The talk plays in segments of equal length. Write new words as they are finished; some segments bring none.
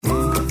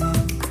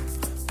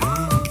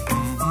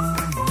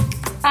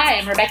Hi,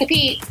 I'm Rebecca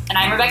Pete. And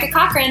I'm Rebecca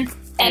Cochran.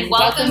 And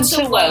welcome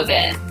to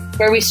Woven,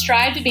 where we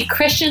strive to be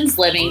Christians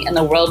living in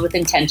the world with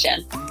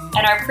intention.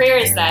 And our prayer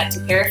is that,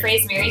 to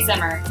paraphrase Mary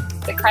Zimmer,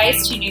 the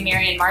Christ who knew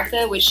Mary and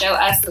Martha would show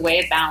us the way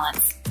of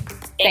balance.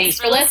 Thanks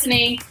for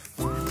listening.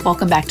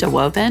 Welcome back to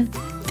Woven.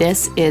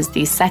 This is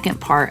the second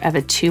part of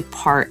a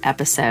two-part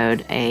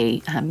episode,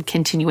 a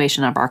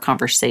continuation of our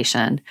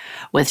conversation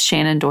with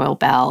Shannon Doyle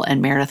Bell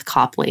and Meredith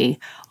Copley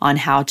on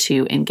how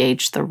to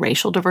engage the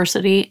racial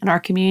diversity in our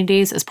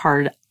communities as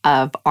part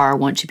of our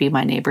Want You Be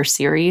My Neighbor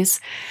series.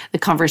 The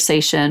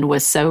conversation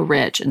was so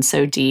rich and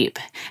so deep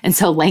and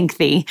so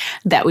lengthy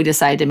that we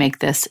decided to make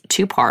this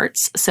two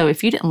parts. So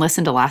if you didn't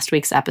listen to last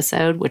week's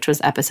episode, which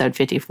was episode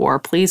 54,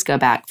 please go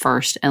back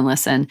first and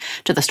listen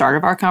to the start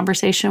of our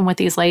conversation with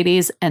these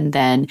ladies and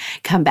then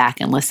come back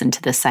and listen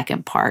to the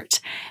second part.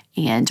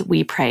 And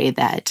we pray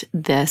that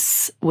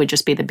this would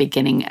just be the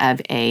beginning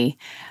of a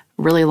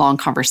really long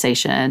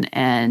conversation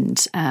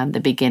and the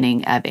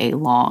beginning of a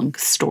long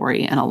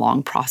story and a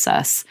long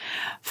process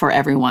for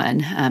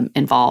everyone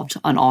involved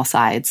on all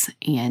sides.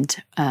 And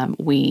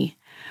we,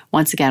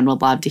 once again,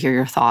 would love to hear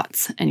your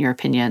thoughts and your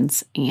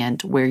opinions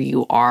and where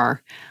you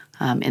are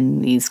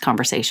in these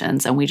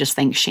conversations. And we just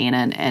thank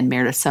Shannon and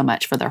Meredith so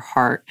much for their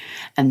heart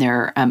and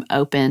their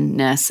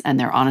openness and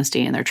their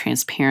honesty and their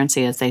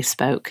transparency as they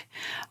spoke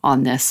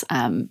on this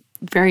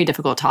very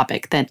difficult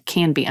topic that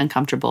can be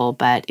uncomfortable,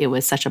 but it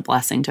was such a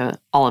blessing to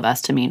all of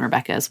us, to me and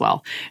Rebecca as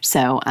well.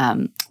 So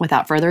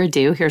without further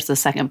ado, here's the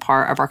second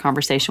part of our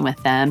conversation with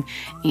them.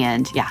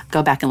 And yeah,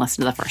 go back and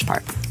listen to the first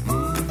part.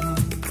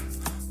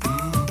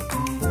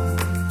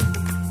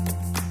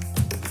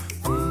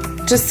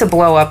 Just to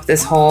blow up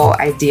this whole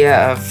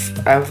idea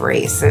of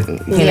race and,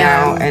 you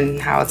know, and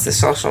how it's a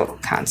social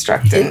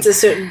construct. And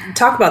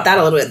talk about that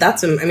a little bit.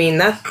 That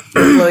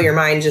blow your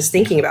mind just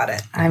thinking about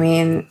it. I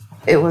mean,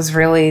 it was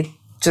really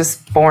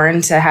just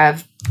born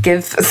to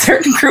give a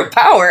certain group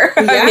power.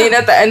 Yeah. I mean,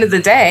 at the end of the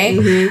day,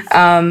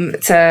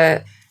 it's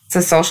a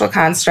social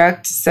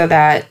construct so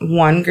that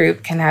one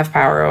group can have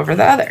power over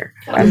the other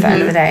at the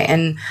end of the day.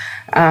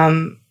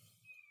 And,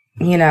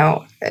 you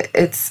know,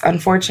 it's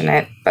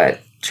unfortunate,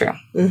 but true.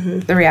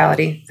 The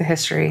reality, the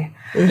history.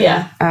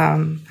 Yeah.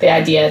 The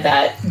idea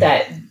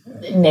that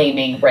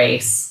naming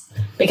race,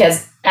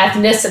 because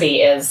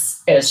ethnicity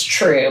is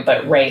true,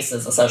 but race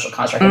is a social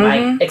construct. Am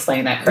I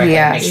explaining that correctly?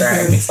 Yes. Make sure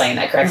I'm explaining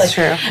that correctly. It's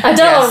true. I've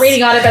done a little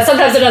reading on it, but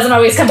sometimes it doesn't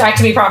always come back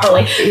to me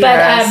properly.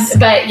 But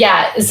but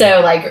yeah, so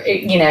like,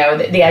 you know,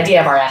 the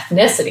idea of our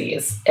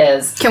ethnicities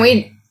is, can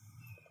we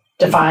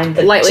define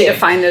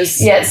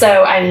those? Yeah.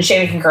 So, and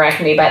Shannon can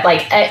correct me, but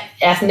like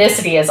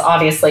ethnicity is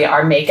obviously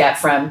our makeup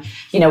from,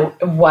 you know,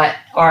 what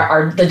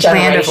are the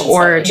generations,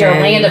 your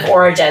land of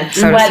origin,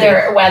 so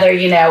whether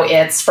you know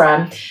it's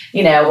from,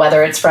 you know,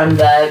 whether it's from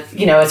the,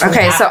 you know, it's from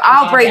okay. So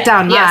I'll break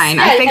down mine.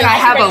 I think I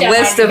have a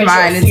list of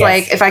mine. It's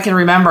like if I can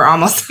remember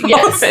almost.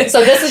 Yes. So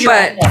this is your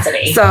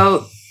ethnicity.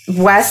 So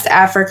West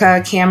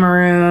Africa,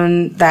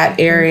 Cameroon, that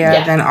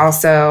area, then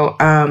also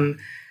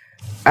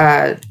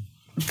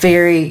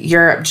very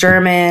Europe,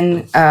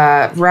 German,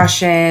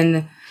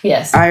 Russian,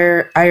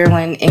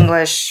 Ireland,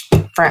 English,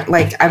 French.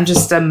 Like I'm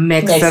just a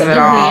mix of it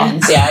all.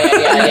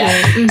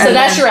 Yeah. So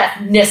that's your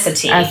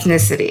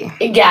ethnicity.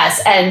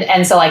 Yes,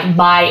 and so like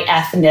my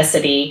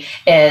ethnicity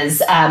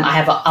is I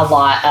have a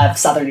lot of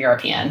Southern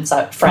European,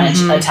 so French,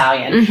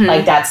 Italian.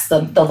 Like that's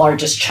the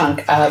largest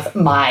chunk of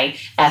my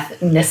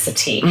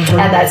ethnicity,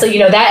 and that's, you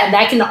know,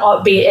 that can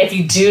all be, if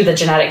you do the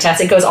genetic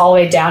test, it goes all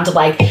the way down to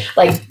like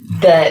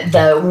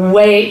the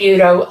way, you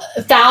know,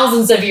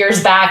 thousands of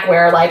years back,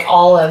 where like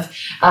all of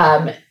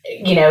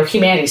you know,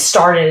 humanity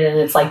started, and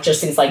it's like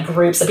just these like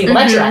groups of people.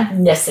 That's your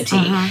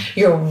ethnicity.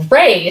 Your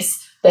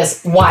race,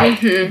 this white,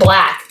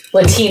 black,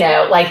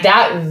 Latino, like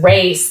that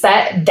race,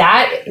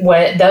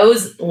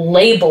 those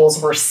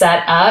labels were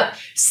set up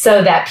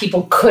so that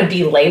people could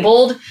be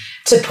labeled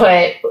to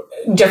put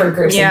different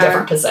groups in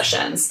different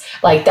positions.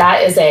 Like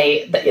that is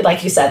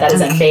like you said, that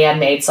is a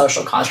man-made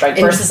social construct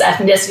versus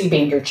ethnicity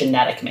being your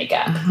genetic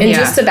makeup. And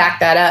just to back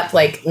that up,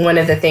 like one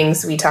of the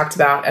things we talked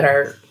about at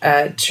our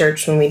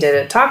church when we did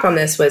a talk on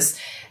this was,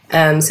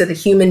 so the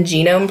Human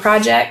Genome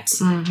Project.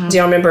 Do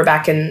y'all remember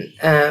back in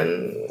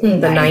the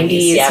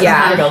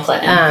 90s? Bill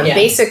Clinton.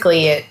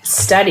 Basically, it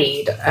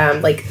studied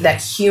like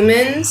that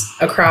humans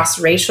across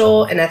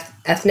racial and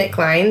ethnic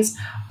lines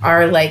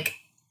are like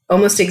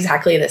almost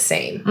exactly the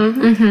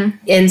same.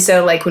 And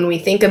so like when we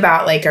think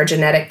about like our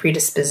genetic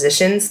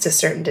predispositions to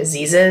certain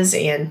diseases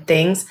and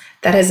things,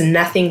 that has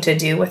nothing to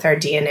do with our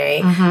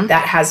DNA.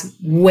 That has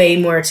way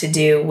more to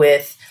do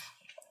with,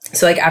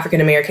 so like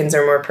African Americans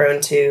are more prone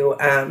to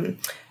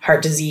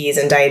heart disease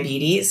and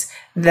diabetes.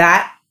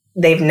 That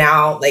they've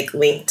now like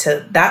linked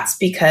to, that's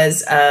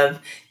because of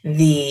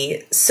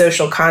the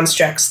social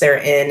constructs they're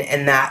in,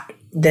 and that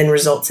then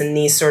results in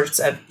these sorts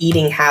of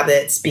eating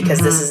habits because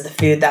this is the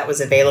food that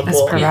was available.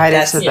 It's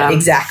provided to them.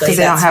 Exactly. Because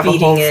they don't have a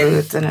Whole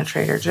Foods and a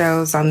Trader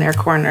Joe's on their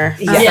corner.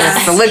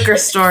 It's the liquor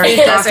store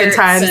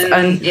oftentimes,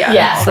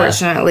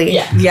 unfortunately.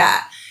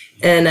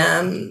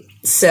 And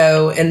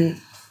so,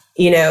 and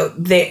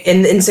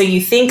and so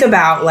you think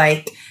about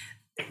like,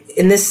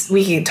 in this,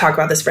 we could talk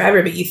about this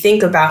forever, but you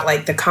think about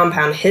like the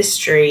compound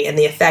history and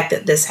the effect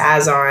that this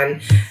has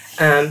on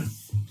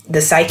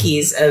the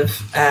psyches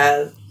of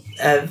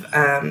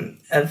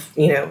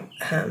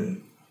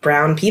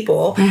brown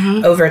people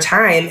over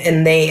time.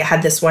 And they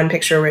had this one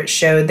picture where it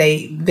showed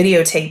they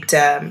videotaped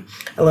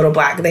a little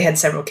black. They had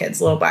several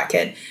kids, a little black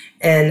kid,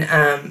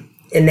 and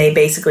they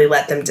basically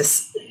let them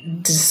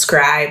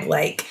describe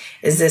like,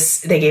 is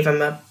this? They gave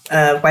them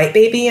a white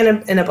baby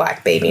and a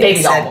black baby.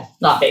 Baby doll,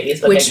 not babies,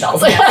 but baby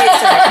dolls. Sorry,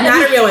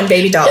 not a real one,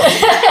 baby doll.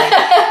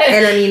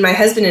 And I mean, my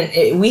husband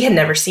and we had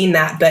never seen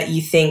that, but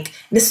you think,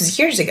 this was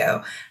years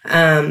ago,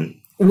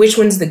 which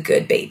one's the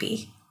good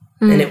baby?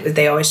 And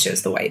they always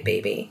chose the white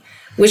baby.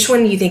 Which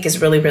one do you think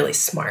is really, really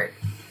smart?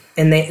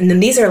 And then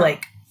these are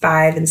like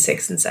 5 and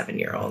 6 and 7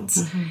 year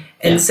olds.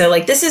 And so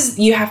like,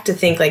 you have to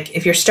think like,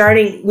 if you're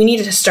starting, we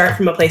needed to start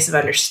from a place of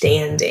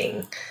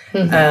understanding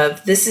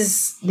of this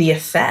is the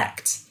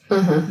effect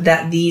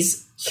that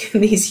these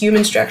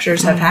human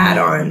structures have had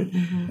on.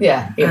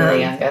 Even the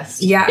youngest.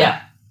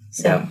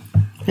 So.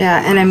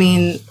 Yeah. And I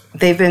mean,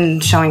 they've been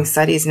showing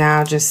studies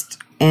now just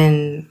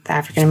in the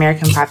African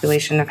American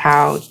population of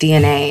how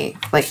DNA,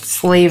 like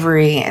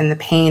slavery and the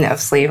pain of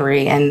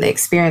slavery and the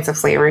experience of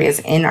slavery is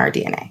in our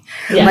DNA.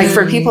 Yes. Like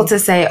for people to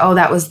say, oh,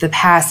 that was the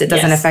past, it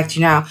doesn't affect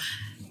you now.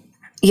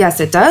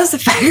 Yes, it does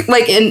affect,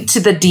 like into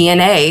the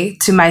DNA,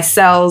 to my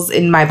cells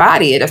in my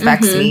body, it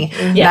affects me.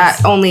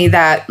 Not only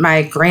that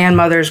my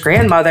grandmother's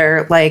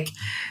grandmother, like,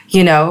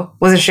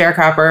 was a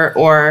sharecropper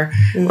or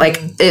like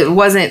it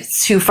wasn't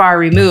too far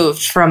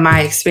removed from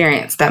my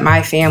experience that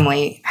my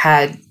family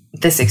had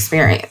this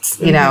experience,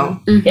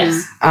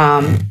 Yes.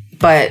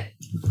 But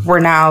we're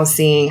now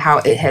seeing how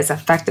it has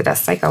affected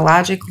us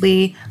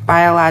psychologically,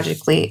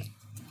 biologically.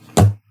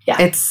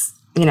 Yeah. It's,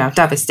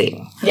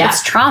 devastating. Yeah.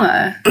 It's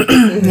trauma.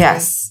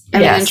 Yes. I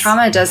mean, and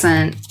trauma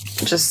doesn't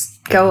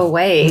just go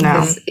away.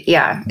 No.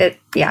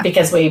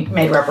 Because we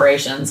made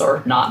reparations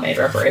or not made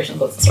reparations.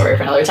 That's a story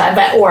for another time.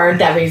 But, or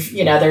that we've,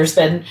 there's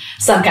been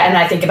some kind, and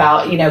I think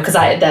about, because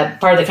the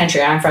part of the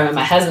country I'm from and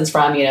my husband's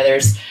from,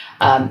 there's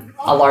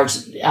a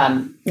large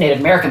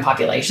Native American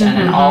population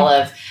and all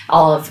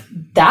of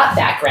that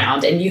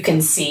background, and you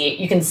can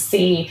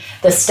see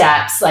the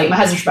steps. Like my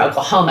husband's from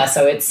Oklahoma,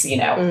 so it's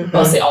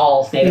mostly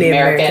all Native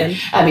American.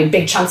 I mean,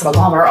 big chunks of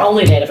Oklahoma are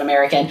only Native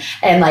American,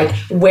 and like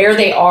where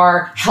they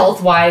are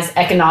health wise,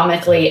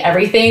 economically,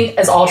 everything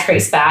is all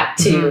traced back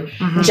to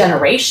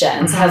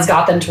generations has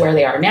got them to where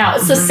they are now.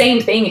 It's the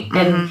same thing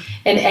in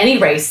any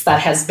race that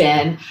has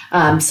been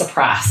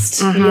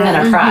suppressed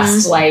and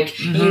oppressed. Like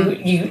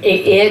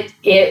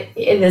it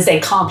is a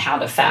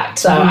compound effect.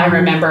 So I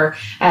remember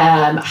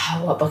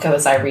what book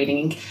was I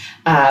reading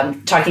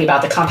talking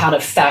about the compound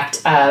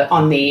effect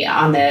on the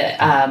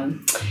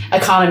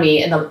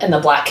economy in the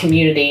Black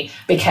community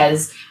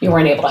because you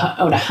weren't able to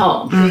own a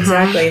home.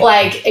 Exactly.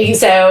 Like,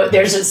 so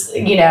there's just,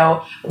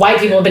 white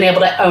people have been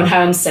able to own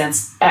homes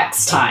since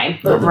X time.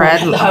 The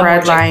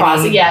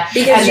redlining. Yeah.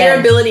 Because your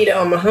ability to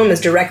own a home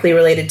is directly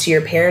related to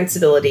your parents'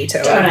 ability to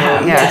own a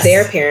home. Yes. To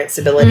their parents'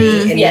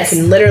 ability. And you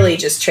can literally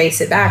just trace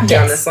it back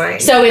down this line.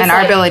 So it's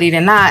our ability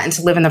to not, and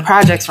to live in the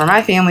projects where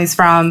my family's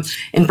from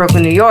in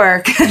Brooklyn, New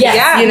York,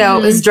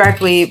 is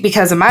directly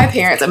because of my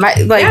parents.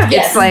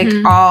 It's like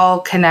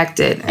all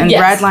connected. And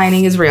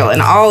redlining is real and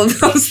all of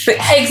those things.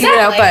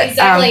 Exactly.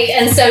 Exactly.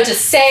 And so to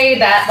say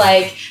that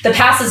like the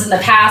past is in the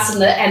past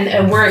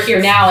and we're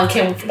here now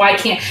and why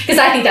can't, because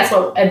I think that's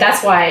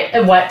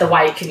what the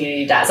white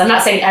community does. I'm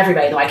not saying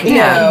everybody in the white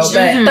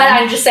community, but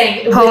I'm just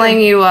saying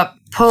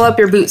pull up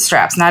your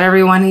bootstraps. Not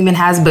everyone even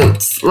has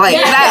boots. Like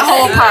that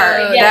whole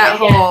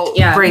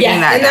part, breaking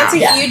that and down. that's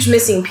a huge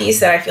missing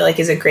piece that I feel like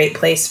is a great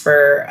place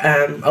for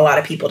a lot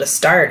of people to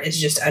start, is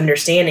just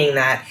understanding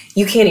that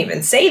you can't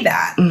even say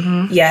that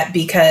yet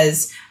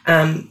because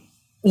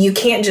you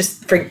can't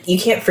you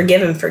can't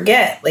forgive and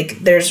forget. Like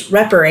there's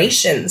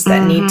reparations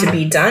that need to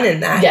be done in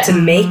that to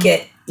make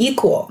it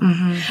equal.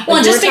 Well,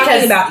 like just we're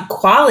talking about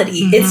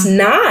equality, it's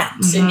not.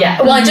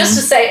 Well, and just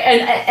to say,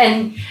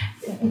 and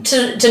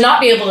to not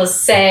be able to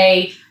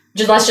say,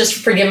 let's just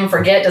forgive and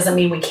forget doesn't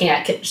mean we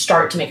can't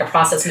start to make a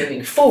process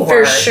moving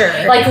forward. For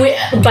sure. Like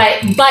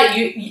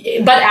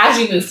but as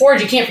you move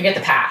forward, you can't forget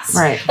the past.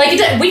 Right.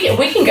 Like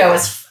we can go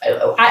as.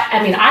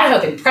 I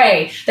hope and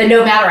pray that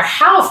no matter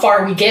how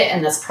far we get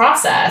in this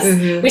process,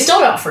 we still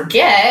don't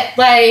forget.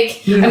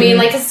 Like, I mean,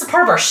 like, it's a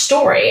part of our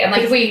story. And,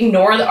 like, if we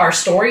ignore our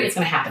story, it's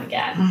going to happen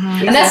again.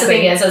 And that's the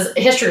thing is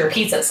history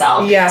repeats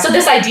itself. Yeah. So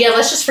this idea,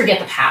 let's just forget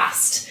the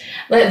past.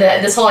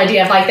 This whole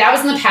idea of, like, that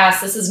was in the past,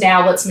 this is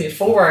now, let's move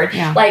forward.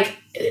 Yeah. Like,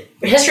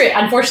 history,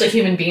 unfortunately,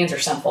 human beings are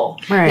simple.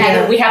 Right.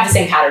 And we have the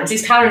same patterns.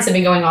 These patterns have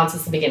been going on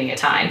since the beginning of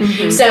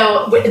time.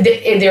 So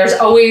there's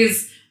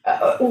always...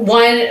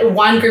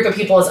 one group of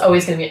people is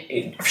always going to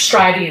be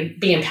striving and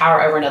be in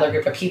power over another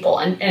group of people,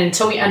 and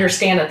until we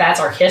understand that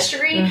that's our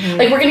history,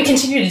 like we're going to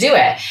continue to do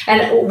it.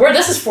 And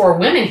this is for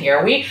women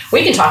here. We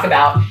can talk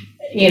about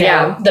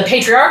the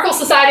patriarchal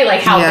society,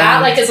 like how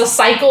that like is a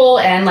cycle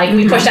and like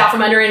we pushed out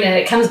from under it and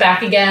it comes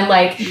back again.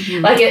 Like,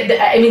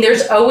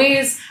 there's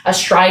always a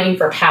striving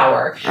for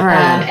power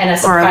and a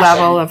suppression. Or a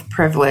level of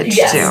privilege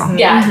too.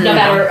 Yeah, no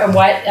matter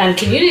what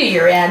community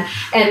you're in,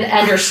 and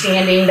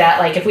understanding that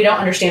like if we don't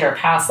understand our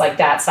past, like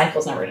that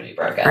cycle's never going to be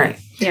broken. Right.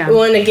 Yeah.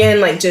 Well, and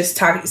again, like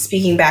just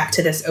speaking back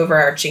to this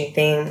overarching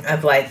thing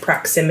of like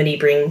proximity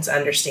brings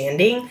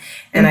understanding,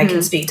 and I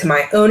can speak to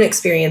my own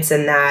experience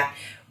in that.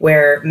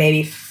 Where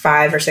maybe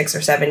 5 or 6 or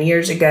 7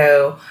 years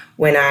ago,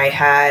 when I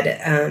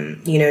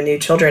had, new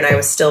children, I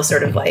was still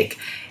sort of like,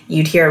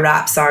 you'd hear a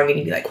rap song and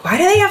you'd be like, why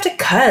do they have to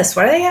cuss?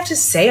 Why do they have to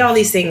say all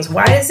these things?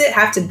 Why does it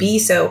have to be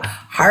so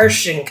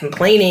harsh and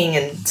complaining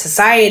and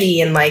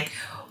society? And like,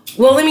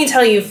 well, let me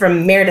tell you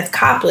from Meredith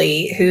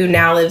Copley, who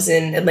now lives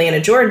in Atlanta,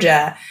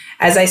 Georgia,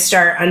 as I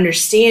start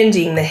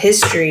understanding the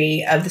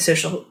history of the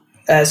social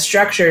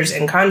structures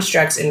and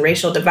constructs and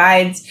racial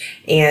divides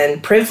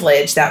and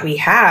privilege that we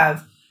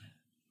have,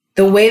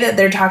 the way that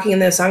they're talking in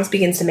those songs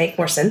begins to make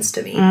more sense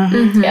to me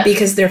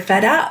because they're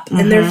fed up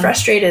and they're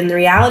frustrated, and the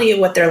reality of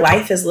what their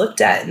life has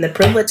looked at and the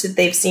privilege that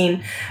they've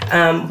seen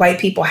white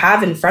people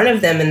have in front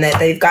of them, and that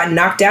they've gotten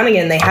knocked down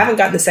again. They haven't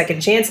gotten the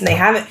second chance, and they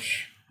haven't.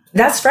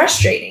 That's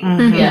frustrating.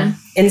 Yeah.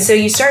 And so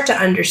you start to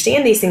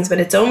understand these things, but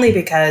it's only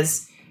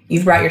because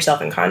you've brought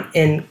yourself in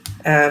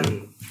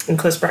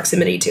close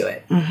proximity to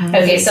it.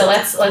 Okay, so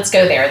let's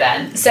go there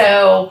then.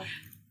 So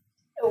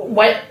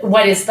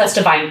what is, let's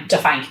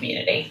define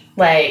community,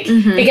 like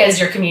because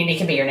your community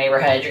can be your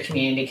neighborhood, your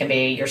community can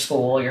be your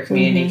school, your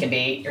community can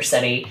be your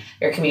city,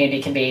 your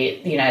community can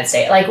be the United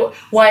States. Like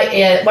what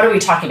are we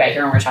talking about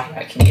here when we're talking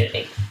about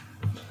community?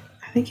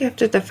 I think you have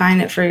to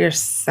define it for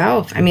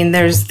yourself. I mean,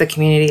 there's the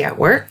community at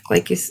work,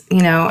 like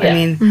I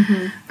mean,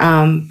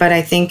 but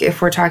I think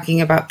if we're talking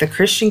about the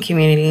Christian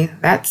community,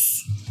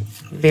 that's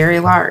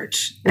very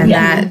large, and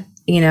that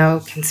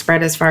can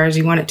spread as far as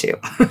you want it to.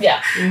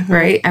 Yeah.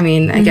 Right? I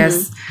mean, I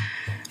guess,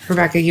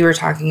 Rebecca, you were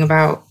talking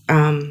about,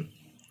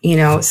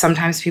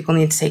 sometimes people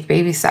need to take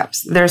baby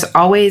steps. There's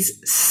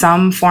always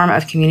some form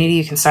of community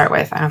you can start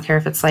with. I don't care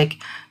if it's like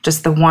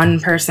just the one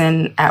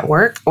person at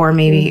work or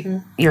maybe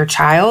your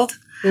child,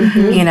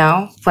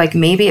 like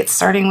maybe it's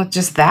starting with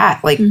just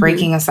that, like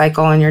breaking a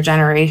cycle in your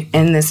generation,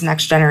 in this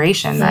next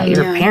generation that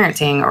you're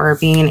parenting or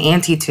being an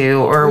auntie to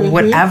or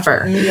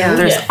whatever.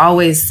 There's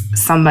always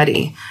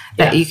somebody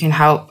that you can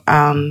help,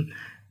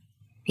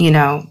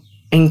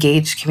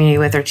 engage community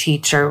with or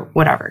teach or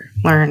whatever,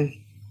 learn.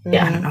 I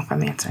don't know if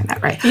I'm answering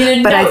that right.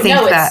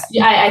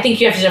 I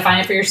think you have to define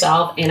it for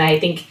yourself. And I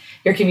think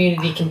your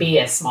community can be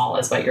as small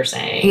as what you're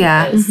saying.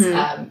 As,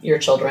 your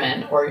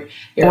children or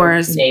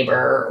your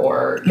neighbor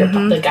or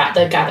the guy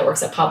that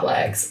works at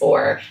Publix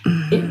or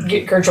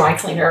your dry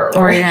cleaner.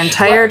 Or your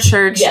entire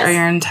church or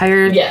your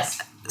entire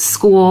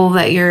school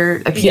that you're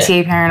a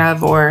PTA parent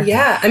of, or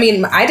I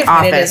mean, I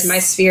define it as my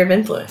sphere of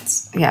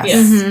influence.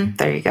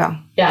 There you go.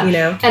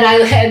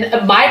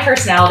 And my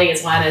personality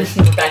is one, and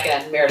Rebecca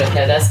and Meredith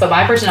know this, but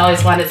my personality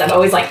is one is I'm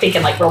always like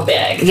thinking like real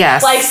big.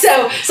 Like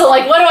so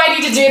like what do I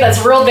need to do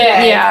that's real big?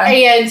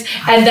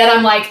 And then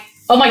I'm like,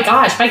 oh my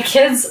gosh, my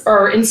kids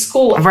are in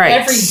school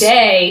every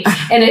day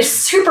and a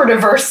super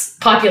diverse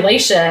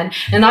population,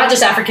 and not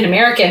just African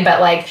American, but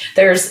like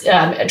there's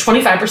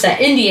 25%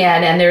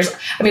 Indian, and there's,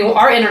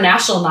 our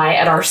international night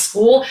at our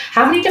school,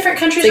 how many different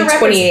countries are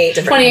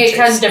represented? 28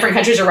 different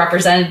countries are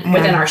represented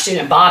within our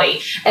student body.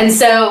 And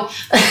so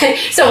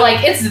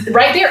like it's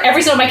right there.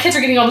 Every single, my kids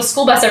are getting on the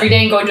school bus every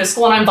day and going to a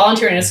school, and I'm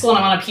volunteering in a school, and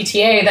I'm on a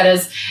PTA that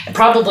is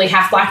probably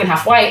half black and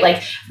half white.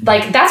 Like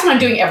that's what I'm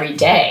doing every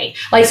day.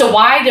 Like, so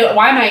why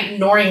am I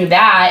ignoring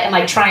that and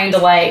like trying to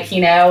like,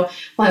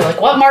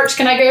 what march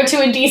can I go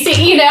to in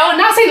DC?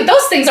 Not saying that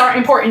those things aren't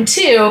important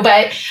too,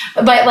 but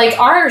like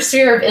our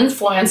sphere of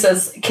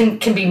influences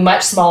can be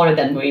much smaller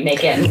than we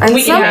make it.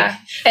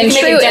 And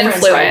true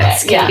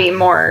influence can be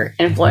more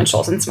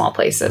influential in small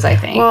places, I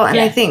think. Well, and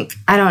I think,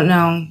 I don't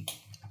know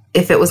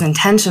if it was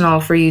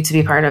intentional for you to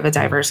be part of a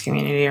diverse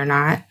community or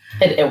not.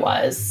 It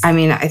was.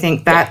 I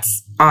think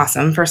that's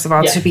awesome. First of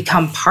all, to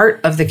become part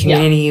of the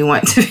community you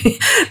want to be,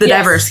 the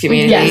diverse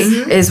community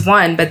is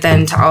one, but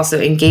then to also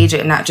engage it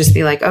and not just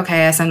be like,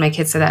 okay, I send my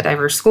kids to that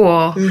diverse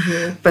school,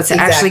 but to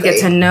actually get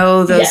to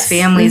know those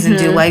families and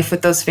do life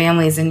with those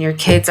families, and your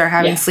kids are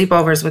having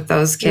sleepovers with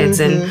those kids,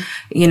 and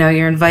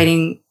you're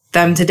inviting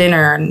them to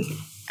dinner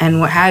and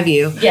what have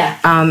you.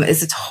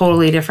 Is a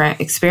totally different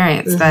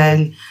experience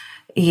than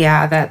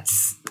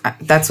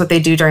that's what they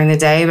do during the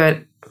day, but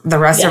the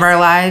rest of our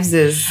lives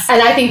is...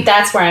 And I think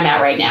that's where I'm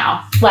at right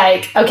now.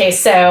 Like, okay,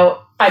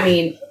 so,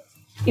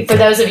 for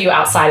those of you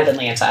outside of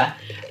Atlanta,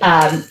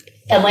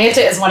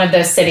 Atlanta is one of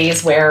those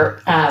cities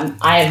where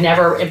I have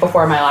never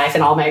before in my life,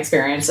 and all my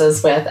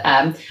experiences with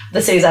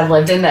the cities I've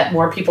lived in, that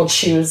more people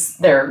choose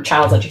their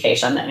child's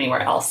education than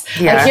anywhere else.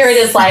 Like here it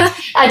is like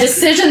a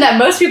decision that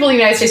most people in the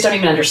United States don't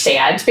even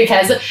understand,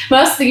 because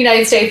most of the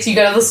United States, you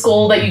go to the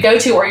school that you go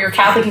to, or you're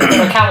Catholic and you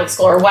go to a Catholic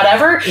school or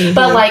whatever.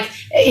 But like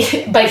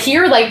but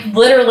here, like,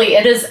 literally,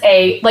 it is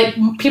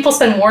people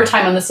spend more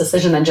time on this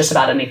decision than just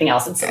about anything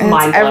else. It's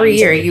mind-blowing. Every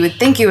year. You would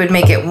think you would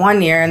make it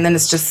one year and then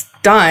it's just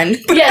done.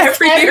 But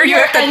every year you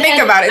have to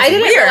think about it. I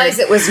didn't realize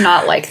it was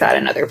not like that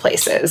in other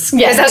places.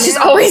 Because that's just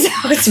always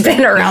how it's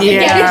been around.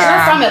 You're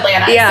from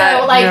Atlanta.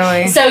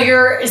 Yeah, so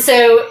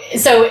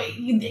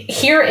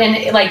here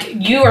in, like,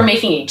 you are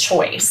making a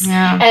choice.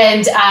 Yeah.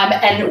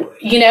 And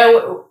you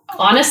know,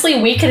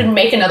 honestly, we could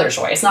make another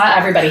choice. Not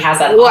everybody has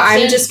that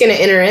option. I'm just going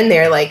to enter in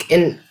there, like,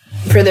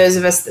 for those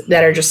of us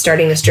that are just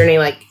starting this journey,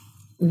 like,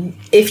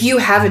 if you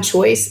have a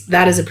choice,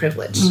 that is a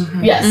privilege.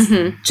 Mm-hmm. Yes.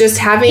 Mm-hmm. Just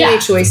having a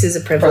choice is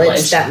a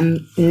privilege that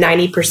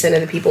 90%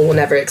 of the people will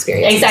never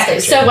experience.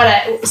 Exactly. So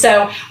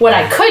what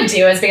I could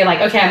do is being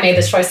like, okay, I made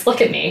this choice.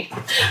 Look at me.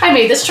 I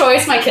made this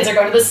choice. My kids are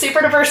going to this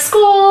super diverse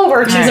school.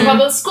 We're choosing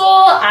public school.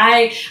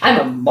 I'm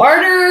a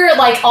martyr.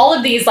 Like, all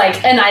of these,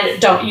 like, and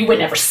you would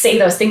never say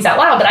those things out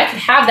loud, but I could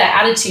have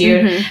that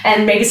attitude.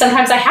 And maybe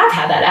sometimes I have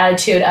had that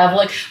attitude of,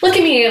 like, look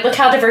at me, look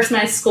how diverse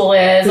my school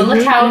is, and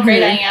look how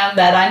great I am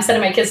that I'm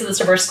sending my kids to this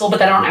diverse school,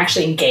 but that I don't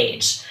actually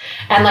engage.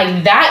 And,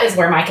 like, that is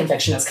where my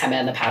conviction has come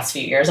in the past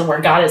few years, and where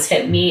God has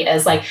hit me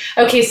as, like,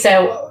 okay,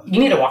 so you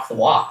need to walk the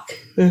walk.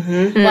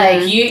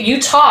 Like,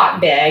 you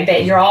talk big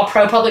that you're all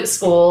pro public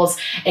schools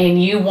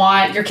and you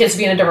want your kids to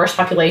be in a diverse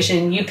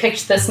population. You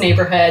picked this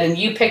neighborhood and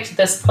you picked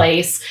this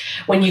place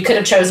when you could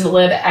have chosen to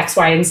live X,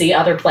 Y, and Z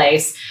other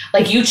place.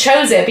 Like, you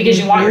chose it because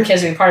you want your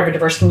kids to be part of a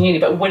diverse community,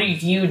 but what are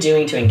you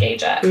doing to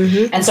engage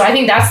it? And so I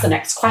think that's the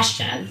next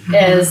question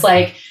is,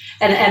 like,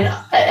 and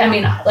I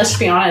mean, let's just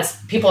be honest,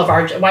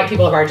 white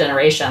people of our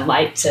generation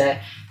like to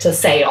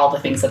say all the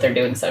things that they're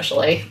doing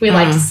socially. We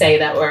like to say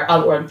that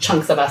or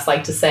chunks of us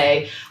like to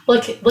say,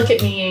 look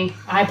at me,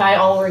 I buy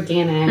all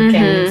organic,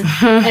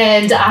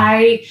 and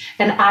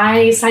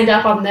I signed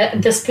up on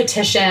this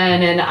petition,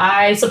 and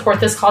I support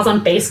this cause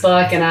on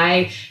Facebook,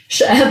 and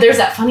there's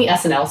that funny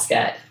SNL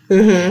skit.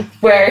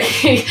 Where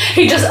he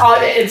just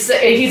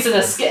he's in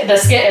the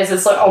skit is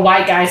it's like a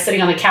white guy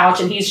sitting on the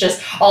couch, and he's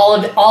just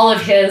all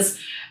of his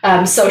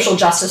social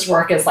justice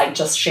work is, like,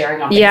 just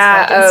sharing on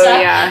Facebook and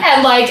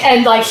stuff.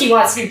 And like he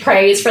wants to be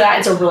praised for that.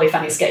 It's a really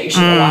funny skit. You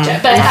should go watch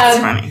it. But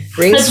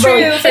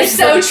it's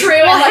so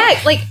true. Well,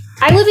 heck, like,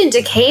 I live in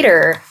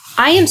Decatur.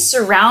 I am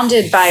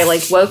surrounded by,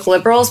 like, woke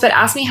liberals, but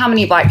ask me how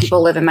many black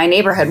people live in my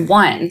neighborhood.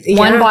 One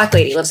black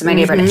lady lives in my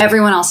neighborhood.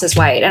 Everyone else is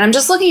white. And I'm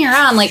just looking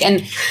around, like,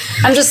 and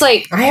I'm just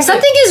like,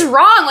 something is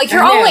wrong. Like,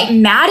 you're all, like,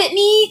 mad at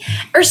me.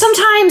 Or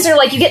sometimes, or,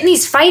 like, you get in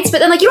these fights, but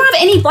then, like, you don't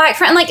have any black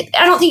friend. Like,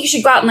 I don't think you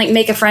should go out and, like,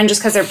 make a friend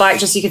just because they're black,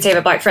 just so you can save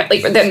a black friend.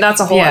 Like,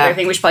 that's a whole other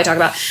thing we should probably talk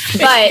about.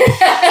 But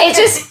it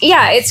just,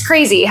 it's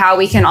crazy how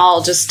we can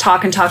all just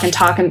talk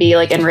and be,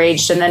 like,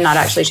 enraged and then not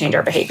actually change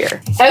our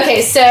behavior.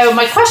 Okay, so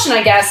my question,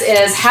 I guess,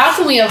 is how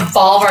can we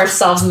evolve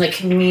ourselves in the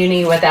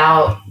community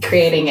without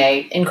creating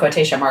a, in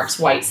quotation marks,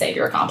 white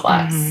savior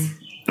complex?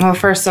 Well,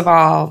 first of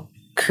all,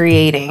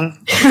 creating.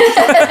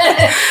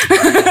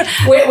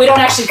 we don't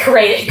actually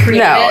create it.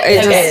 No,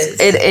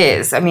 it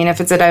is. I mean, if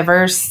it's a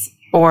diverse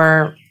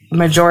or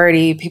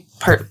majority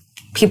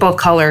people of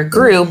color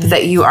group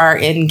that you are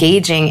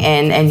engaging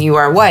in and you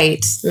are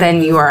white,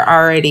 then you are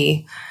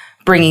already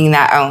bringing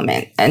that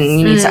element, and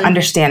you need to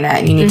understand that,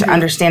 and you need to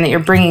understand that you're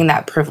bringing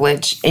that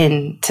privilege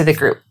into the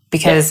group,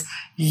 because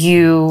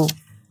you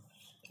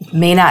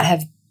may not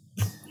have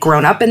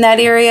grown up in that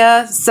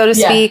area, so to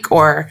speak,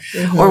 or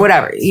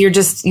whatever. You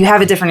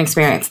have a different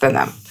experience than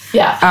them.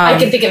 Yeah, I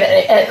can think of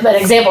it. An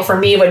example for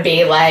me would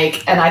be,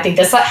 like, and I think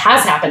this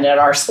has happened at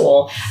our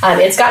school.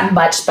 It's gotten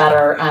much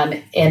better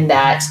in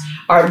that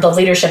the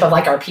leadership of,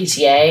 like, our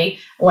PTA.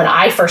 When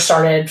I first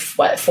started,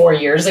 4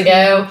 years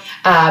ago,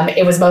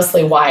 it was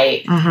mostly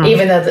white,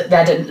 even though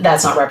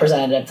that's not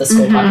representative of the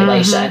school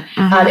population.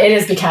 It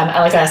has become,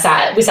 like,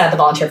 we sat at the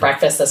volunteer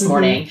breakfast this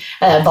morning,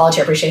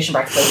 volunteer appreciation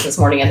breakfast this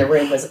morning, and the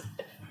room was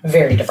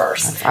very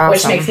diverse,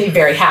 which makes me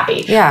very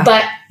happy. Yeah.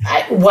 But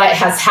what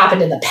has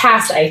happened in the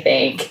past, I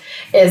think,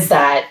 is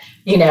that,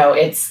 you know,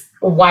 it's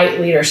white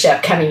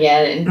leadership coming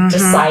in and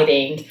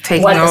deciding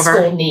what the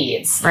school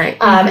needs. Right.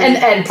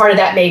 And part of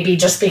that may be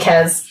just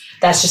because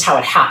that's just how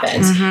it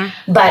happened.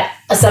 But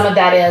some of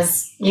that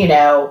is, you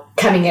know,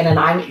 coming in and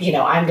I'm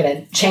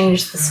going to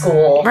change the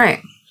school. Right.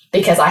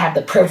 Because I have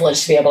the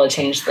privilege to be able to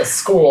change the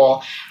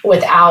school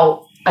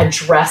without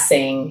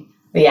addressing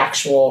the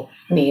actual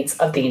needs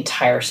of the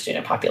entire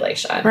student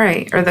population.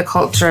 Right. Or the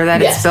culture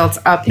that it's built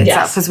up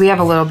itself. Because we have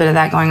a little bit of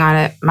that going on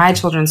at my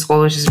children's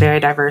school, which is very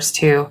diverse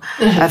too.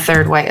 A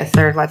third white, a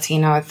third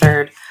Latino, a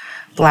third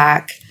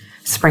black,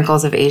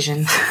 sprinkles of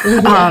Asian.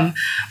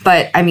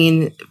 But I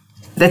mean,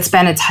 that's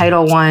been a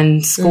Title I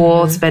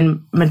school. It's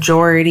been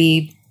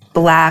majority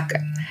black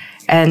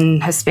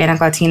and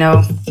Hispanic,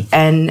 Latino.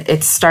 And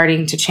it's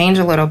starting to change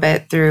a little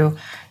bit through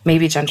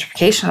maybe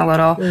gentrification a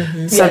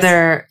little. So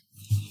there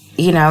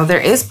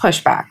is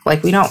pushback.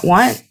 Like, we don't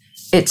want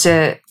it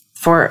to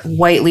for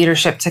white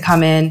leadership to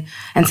come in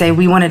and say,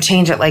 we want to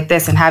change it like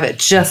this and have it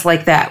just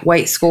like that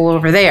white school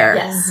over there.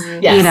 Yes.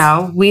 Yes. You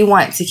know, we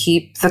want to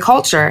keep the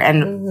culture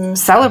and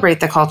celebrate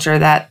the culture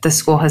that the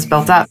school has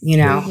built up, you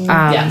know,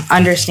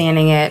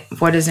 understanding it.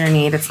 What is their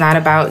need? It's not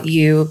about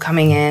you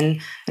coming in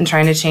and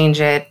trying to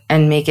change it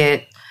and make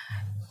it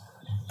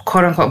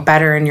quote unquote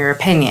better in your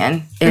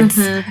opinion. It's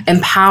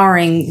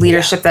empowering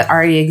leadership that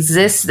already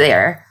exists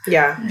there.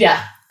 Yeah.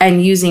 Yeah.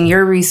 And using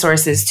your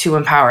resources to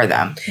empower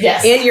them.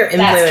 Yes. And your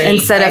influence.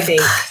 Instead of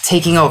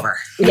taking over.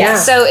 Yeah.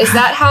 So is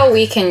that how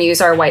we can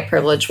use our white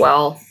privilege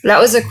well?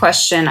 That was a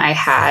question I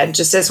had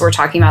just as we're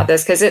talking about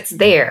this, because it's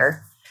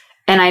there.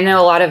 And I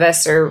know a lot of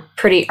us are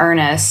pretty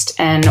earnest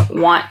and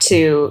want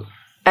to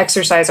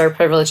exercise our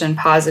privilege in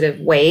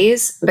positive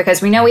ways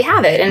because we know we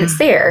have it and it's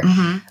there.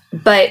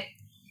 But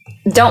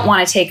don't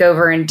want to take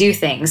over and do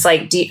things.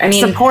 Like,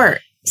 support.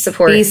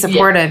 Be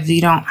supportive. You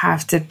don't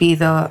have to be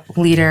the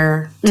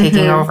leader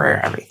taking over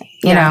everything.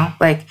 You know,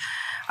 like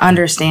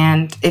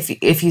understand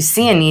if you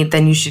see a need,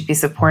 then you should be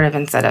supportive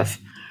instead of,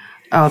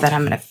 oh, then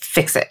I'm going to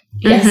fix it.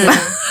 Yes.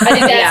 I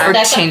think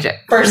that's change it.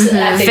 First,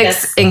 I think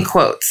fix in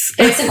quotes.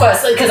 Fix in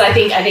quotes. Because I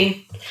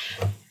think,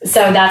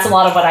 so that's a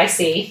lot of what I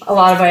see. A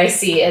lot of what I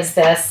see is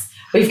this.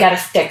 We've got to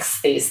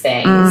fix these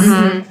things.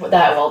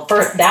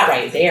 That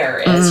right there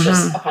is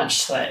just a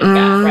punch to the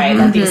gut, right?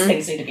 That these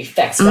things need to be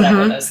fixed,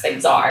 whatever those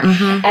things are.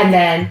 And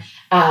then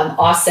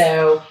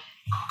also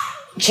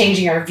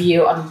changing our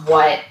view on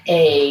what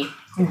a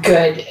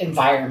good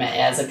environment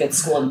is, a good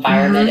school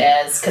environment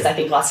is. Because I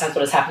think lots of times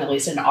what has happened, at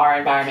least in our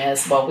environment,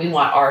 is, well, we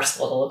want our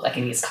school to look like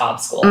an East Cobb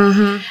school.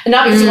 And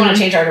not because we want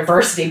to change our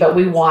diversity, but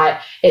we want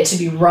it to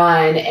be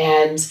run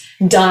and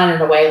done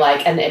in a way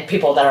like, and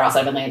people that are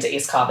outside of Atlanta,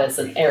 East Cobb is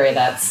an area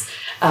that's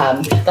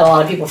that a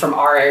lot of people from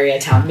our area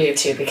of town move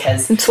to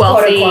because it's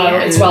wealthy.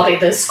 It's wealthy.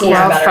 The schools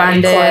are better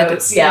funded.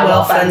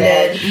 well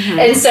funded.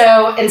 And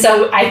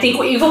so I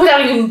think even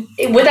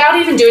without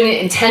even doing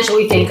it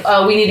intentionally, think,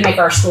 oh, we need to make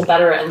our school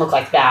better and look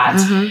like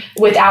that,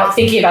 without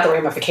thinking about the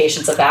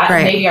ramifications of that.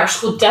 Right. Maybe our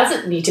school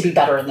doesn't need to be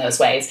better in those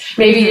ways.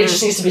 Maybe it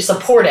just needs to be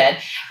supported.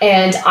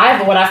 And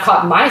what I've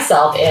caught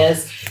myself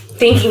is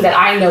thinking that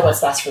I know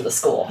what's best for the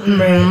school.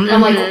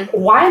 I'm like,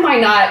 why am I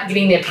not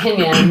getting the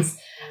opinions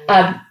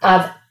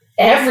of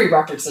every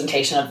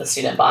representation of the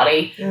student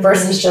body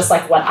versus just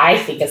like what I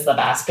think is the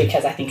best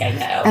because I think I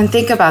know. And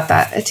think about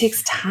that. It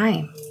takes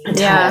time.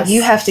 Yes.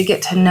 You have to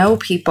get to know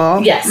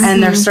people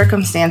and their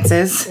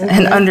circumstances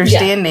and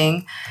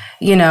understanding,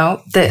 you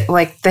know,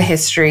 the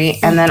history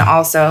and then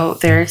also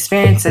their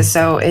experiences.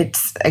 So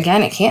it's,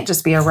 again, it can't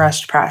just be a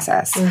rushed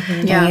process.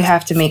 And you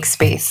have to make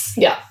space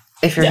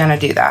if you're going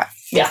to do that.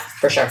 Yeah,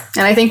 for sure.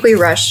 And I think we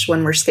rush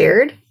when we're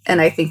scared. And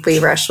I think we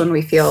rush when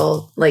we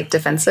feel like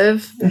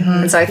defensive.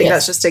 And so I think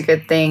that's just a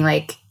good thing.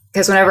 Like,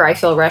 because whenever I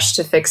feel rushed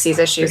to fix these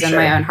issues in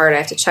my own heart, I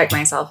have to check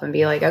myself and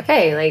be like,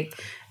 okay, like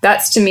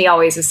that's to me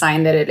always a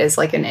sign that it is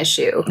like an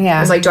issue.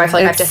 Yeah. It's like, do I feel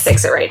like I have to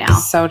fix it right now?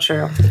 So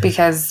true.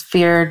 Because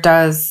fear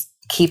does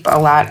keep a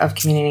lot of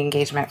community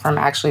engagement from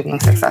actually being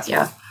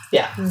successful.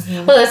 Yeah.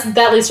 Well,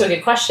 that leads to a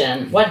good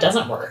question. What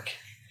doesn't work?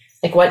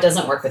 Like, what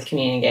doesn't work with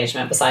community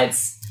engagement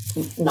besides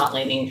not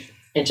leaning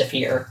into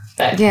fear?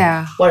 But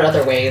what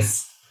other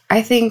ways?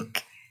 I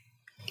think,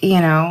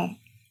 you know,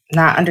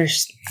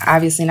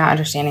 obviously not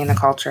understanding the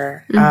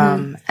culture.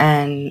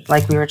 And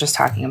like we were just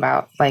talking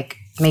about, like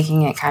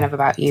making it kind of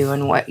about you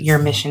and what your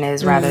mission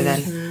is rather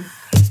than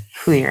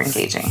who you're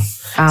engaging.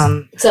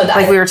 So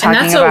like we were talking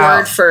about. And that's a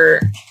word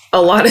for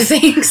a lot of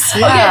things.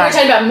 Yeah, we're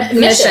talking about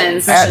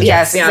missions.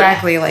 Yes,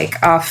 exactly.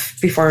 Like off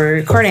before we were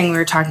recording, we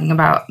were talking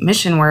about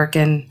mission work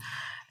and,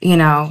 you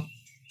know,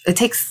 it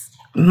takes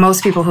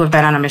most people who have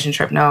been on a mission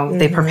trip know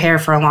they prepare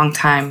for a long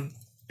time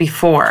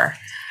before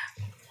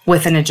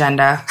with an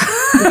agenda.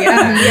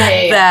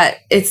 That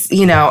it's,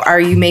 you know, are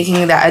you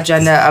making that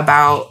agenda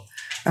about,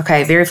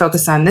 okay, very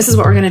focused on this is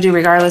what we're going to do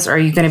regardless, or are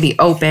you going to be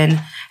open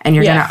and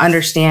you're going to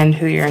understand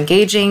who you're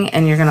engaging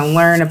and you're going to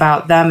learn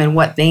about them and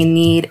what they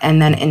need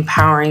and then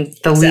empowering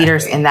the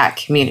leaders in that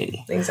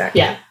community.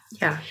 Exactly.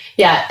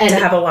 Yeah. And to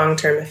have a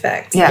long-term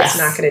effect. Yes. It's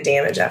not going to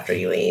damage after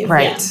you leave.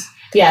 Right.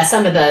 Yeah,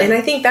 some of the... And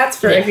I think that's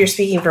for, if you're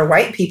speaking for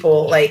white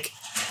people, like,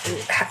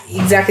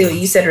 exactly what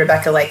you said,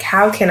 Rebecca, like,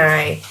 how can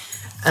I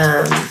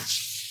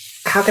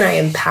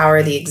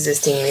empower the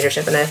existing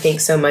leadership? And I think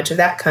so much of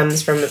that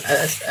comes from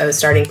a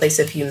starting place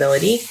of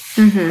humility.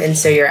 And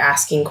so you're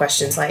asking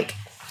questions like,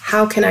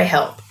 how can I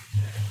help?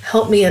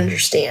 Help me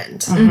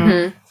understand.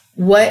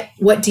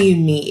 What do you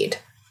need?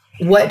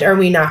 What are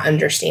we not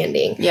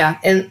understanding? Yeah.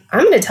 And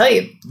I'm going to tell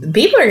you,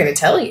 people are going to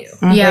tell you.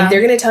 Like,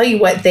 they're going to tell you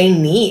what they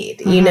need,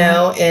 you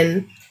know?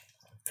 And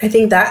I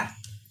think that's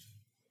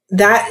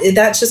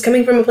just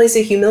coming from a place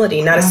of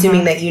humility, not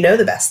assuming that you know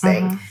the best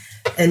thing.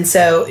 And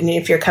so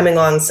if you're coming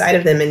alongside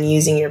of them and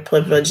using your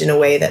privilege in a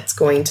way that's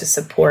going to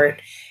support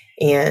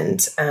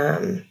and,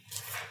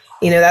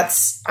 you know,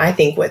 that's, I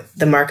think what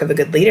the mark of a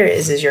good leader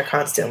is you're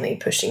constantly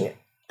pushing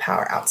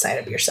power outside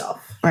of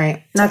yourself.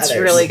 Right. That's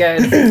really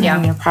good. Yeah.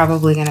 And you're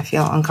probably going to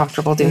feel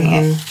uncomfortable doing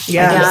it.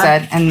 Yeah. Like you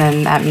said. And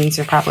then that means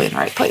you're probably in the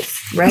right place.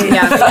 Right.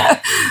 Yeah.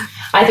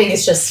 I think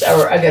it's just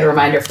a good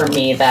reminder for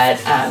me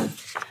that, I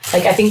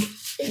think,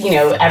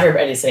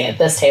 everybody sitting at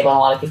this table, and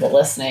a lot of people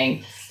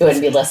listening, you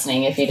wouldn't be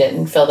listening if you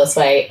didn't feel this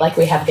way. Like,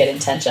 we have good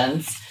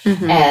intentions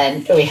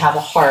and we have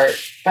a heart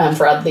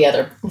for the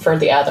other,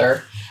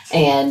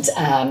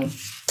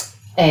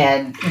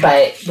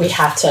 but we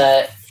have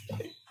to,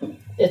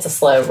 it's a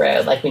slow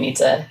road. Like, we need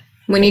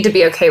to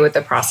be okay with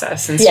the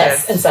process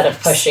instead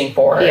of pushing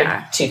forward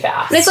too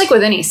fast. And it's like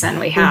with any sin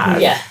we have.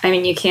 Yeah. I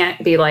mean, you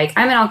can't be like,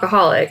 I'm an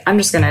alcoholic, I'm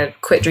just going to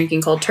quit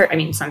drinking cold turkey. I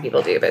mean, some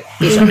people do, but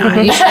usually not.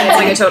 Usually it's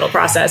like a total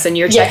process, and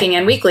you're checking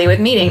in weekly with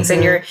meetings,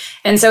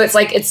 and so it's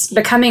like, it's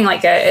becoming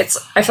like I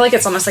feel like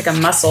it's almost like a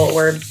muscle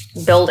we're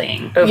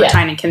building over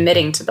time and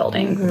committing to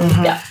building.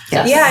 Yeah.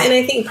 And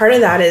I think part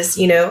of that is,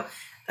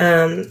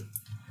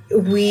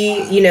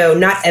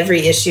 not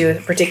every issue,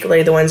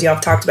 particularly the ones y'all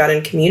have talked about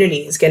in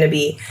community, is going to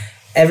be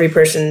every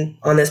person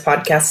on this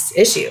podcast's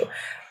issue.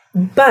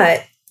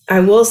 But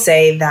I will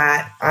say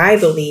that I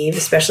believe,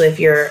 especially if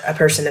you're a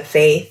person of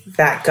faith,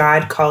 that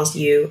God calls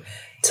you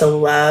to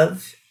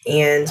love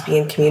and be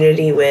in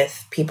community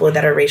with people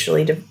that are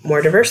racially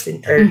diverse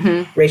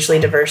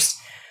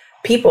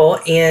people.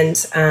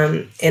 And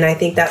I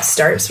think that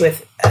starts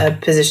with a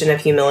position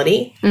of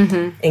humility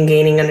and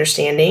gaining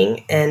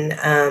understanding,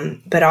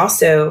 and but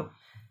also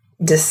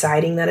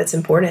deciding that it's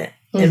important.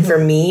 And for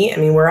me, I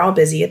mean, we're all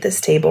busy at this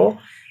table.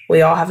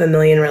 We all have a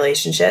million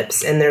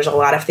relationships, and there's a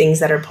lot of things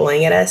that are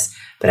pulling at us.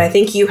 But I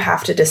think you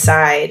have to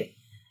decide,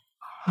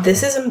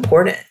 this is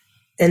important.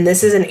 And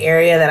this is an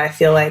area that I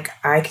feel like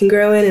I can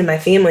grow in and my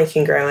family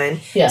can grow in.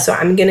 Yeah. So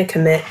I'm going to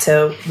commit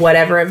to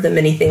whatever of the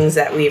many things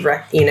that we've,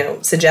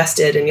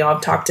 suggested and y'all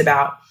have talked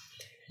about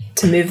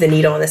to move the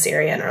needle in this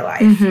area in our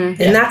life.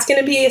 And that's going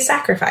to be a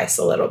sacrifice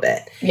a little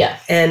bit. Yeah.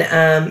 And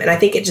I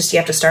think you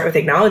have to start with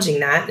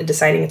acknowledging that and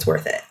deciding it's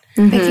worth it.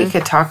 I think you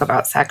could talk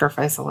about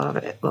sacrifice a little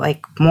bit,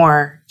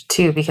 more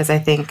too, because I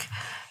think,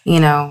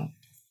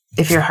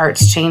 if your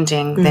heart's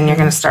changing, then you're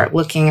going to start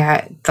looking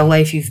at the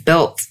life you've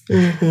built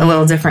a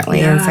little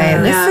differently and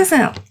say, this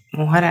isn't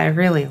what I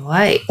really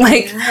like.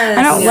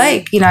 I don't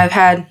like, I've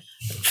had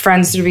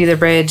friends through Be the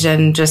Bridge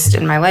and just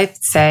in my life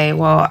say,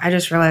 well, I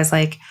just realized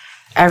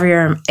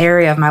every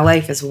area of my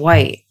life is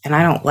white and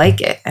I don't like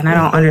it and I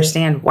don't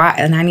understand why,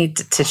 and I need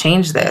to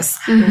change this.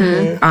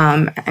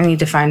 I need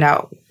to find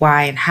out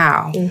why and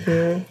how.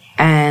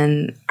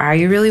 And are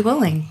you really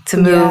willing to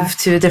move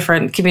to a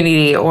different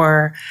community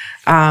or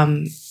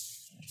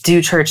do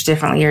church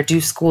differently or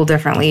do school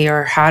differently,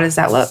 or how does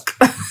that look?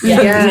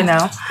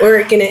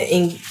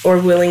 Or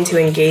willing to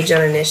engage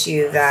on an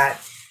issue that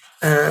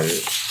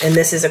and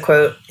this is a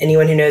quote,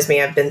 anyone who knows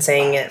me, I've been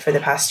saying it for the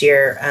past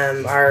year,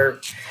 our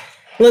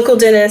local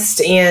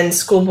dentist and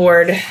school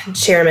board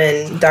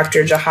chairman,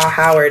 Dr. Jaha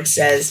Howard,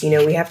 says,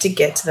 we have to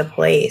get to the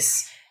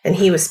place, and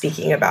he was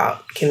speaking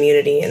about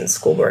community and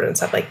school board and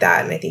stuff like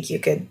that, and I think you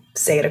could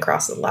say it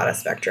across a lot of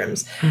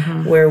spectrums,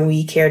 where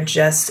we care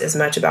just as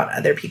much about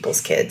other people's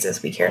kids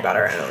as we care about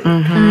our own.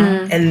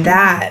 And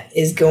that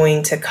is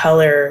going to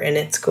color, and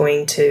it's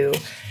going to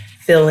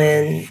fill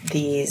in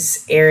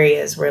these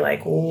areas where,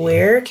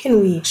 where can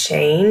we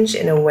change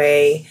in a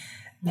way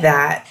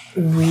that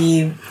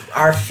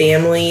our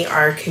family,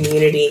 our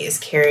community is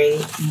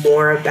caring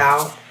more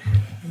about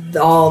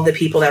all the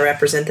people that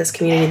represent this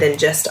community than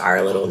just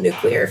our little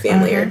nuclear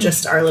family or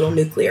just our little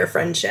nuclear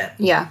friendship.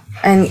 Yeah.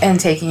 And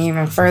taking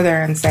even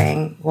further and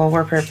saying, well,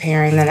 we're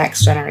preparing the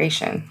next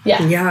generation. Yeah.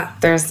 I'm going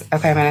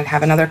to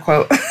have another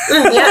quote. Because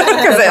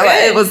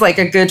it was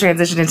a good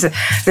transition into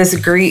this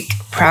Greek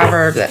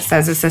proverb that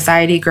says, a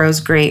society grows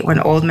great when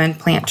old men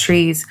plant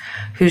trees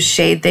whose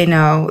shade they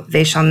know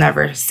they shall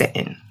never sit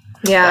in.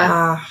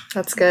 Yeah.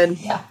 That's good.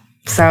 Yeah.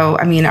 So,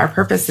 our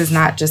purpose is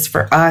not just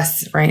for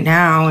us right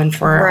now and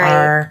for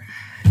our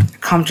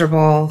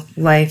comfortable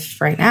life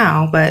right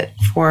now, but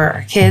for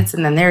our kids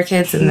and then their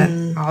kids and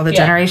then all the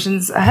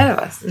generations ahead of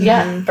us.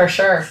 Yeah, for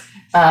sure.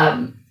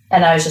 And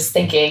I was just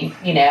thinking,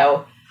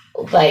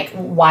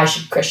 why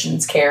should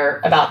Christians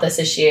care about this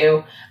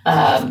issue?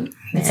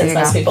 Since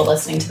most people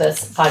listening to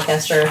this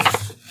podcast are,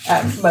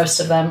 most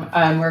of them,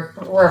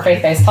 we're a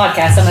faith-based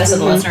podcast, so most of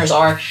the listeners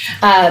are.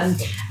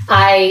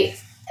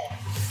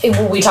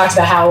 We talked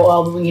about how,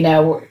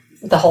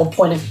 the whole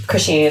point of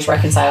Christianity is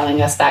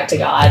reconciling us back to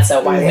God.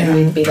 So why wouldn't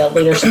we be the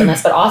leadership in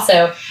this? But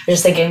also, I'm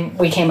just thinking,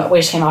 we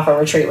just came off a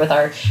retreat with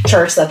our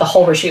church that the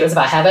whole retreat was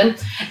about heaven.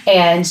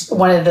 And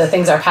one of the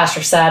things our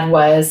pastor said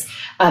was,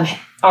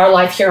 our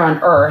life here on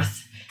earth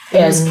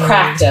is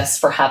practice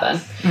for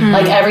heaven.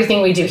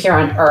 Everything we do here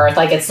on earth,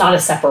 it's not a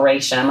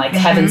separation,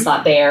 heaven's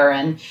not there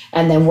and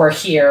then we're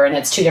here and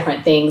it's two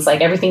different things.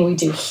 Everything we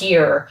do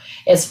here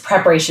is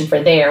preparation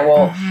for there.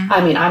 Well,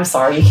 I'm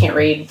sorry, you can't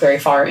read very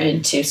far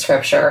into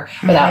scripture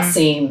without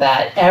seeing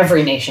that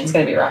every nation is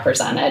going to be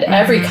represented.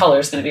 Every color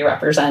is going to be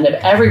represented.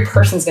 Every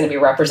person is going to be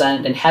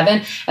represented in heaven.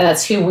 And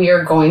that's who we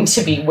are going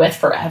to be with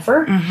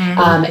forever.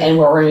 And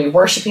we're going to be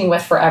worshiping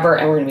with forever.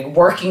 And we're going to be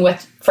working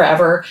with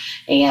forever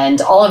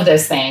and all of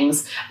those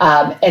things.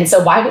 And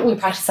so why wouldn't we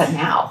practice that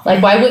now?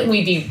 Like, why wouldn't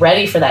we be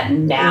ready for that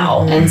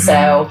now? And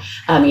so,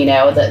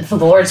 the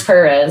Lord's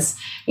Prayer is,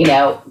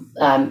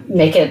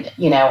 make it,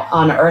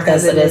 on earth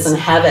as it is in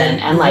heaven.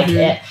 And like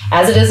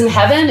as it is in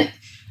heaven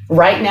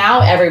right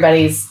now,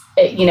 everybody's,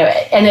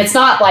 and it's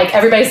not like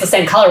everybody's the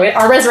same color.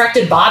 Our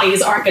resurrected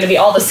bodies aren't going to be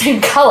all the same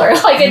color.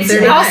 Like it's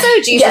also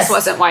Jesus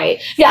wasn't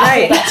white. Yeah,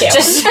 right. That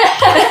too.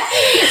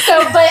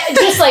 So, but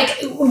just like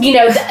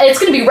it's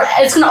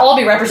going to all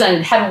be represented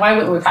in heaven. Why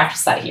wouldn't we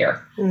practice that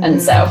here?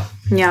 And so,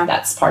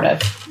 that's part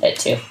of it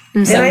too.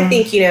 And I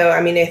think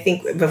I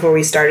think before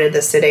we started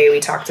this today, we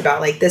talked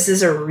about like this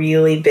is a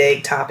really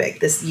big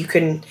topic. This you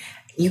couldn't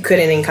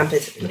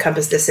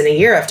encompass this in a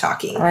year of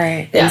talking.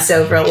 Right. And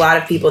so for a lot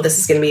of people, this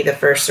is going to be the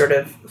first sort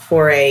of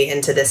foray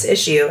into this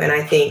issue. And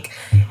I think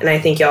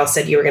y'all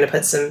said you were going to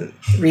put some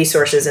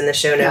resources in the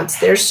show notes.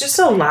 There's just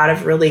a lot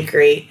of really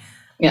great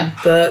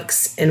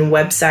books and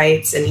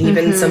websites and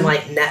even some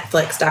like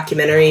Netflix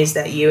documentaries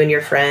that you and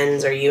your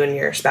friends or you and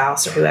your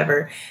spouse or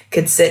whoever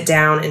could sit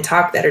down and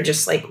talk that are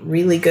just like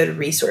really good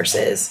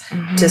resources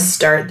to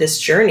start this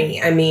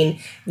journey. I mean,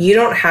 you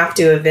don't have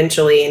to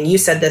eventually, and you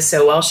said this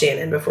so well,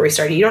 Shannon, before we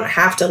started, you don't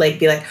have to like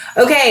be like,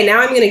 okay,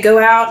 now I'm going to go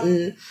out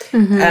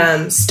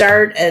and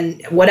start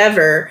and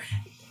whatever.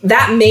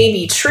 That may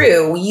be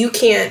true. You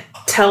can't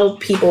tell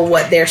people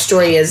what their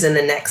story is in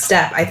the next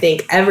step. I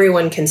think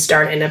everyone can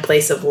start in a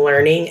place of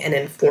learning and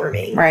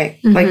informing. Right.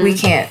 Like we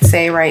can't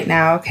say right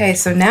now, okay,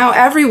 so now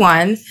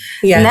everyone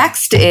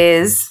next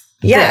is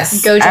go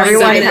join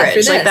everyone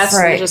Bridge. Like that's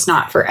just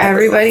not for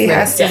everyone. Everybody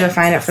has to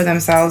define it for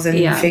themselves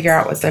and figure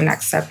out what their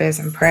next step is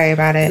and pray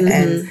about it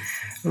and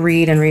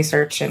read and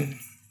research and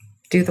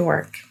do the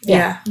work.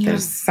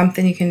 There's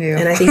something you can do.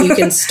 And I think you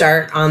can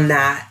start on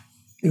that,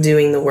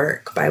 doing the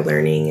work by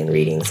learning and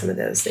reading some of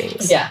those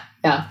things. Yeah.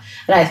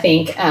 And I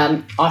think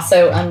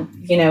also,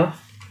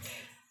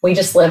 we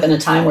just live in a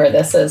time where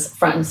this is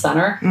front and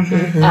center.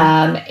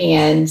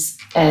 And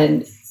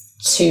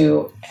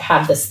to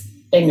have this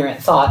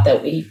ignorant thought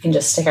that we can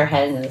just stick our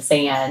head in the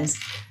sand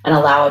and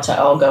allow it to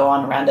all go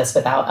on around us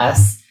without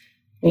us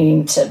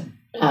needing to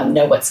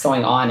know what's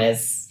going on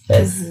is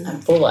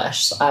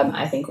foolish.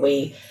 I think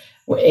it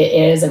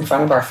is in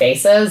front of our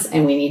faces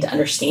and we need to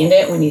understand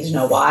it. We need to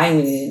know why, and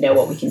we need to know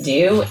what we can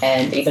do,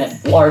 and even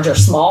large or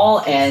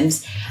small, and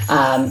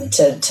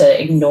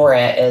to ignore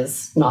it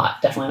is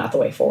definitely not the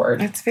way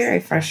forward. It's very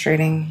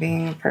frustrating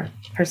being a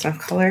person of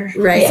color.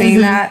 Right. Seeing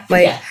that.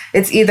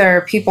 It's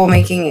either people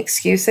making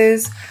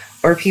excuses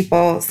or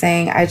people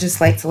saying, I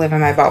just like to live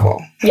in my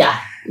bubble. Yeah.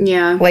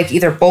 Yeah. Like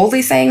either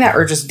boldly saying that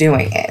or just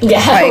doing it.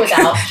 Yeah.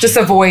 Like just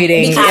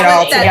avoiding it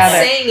all together. What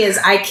that's saying is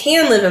I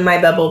can live in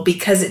my bubble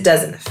because it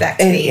doesn't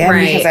affect me.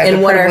 Because I have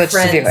the privilege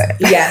to do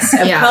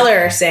it. Of color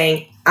are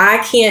saying I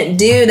can't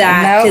do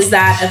that because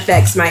that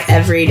affects my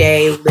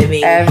everyday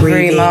living,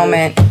 breathing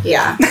moment.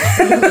 Yeah.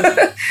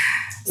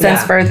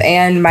 Since birth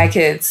and my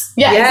kids.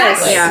 Yeah,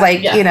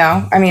 exactly.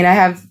 Yeah. I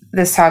have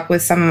this talk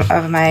with some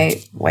of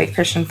my white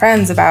Christian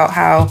friends about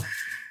how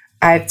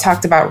I've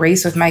talked about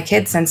race with my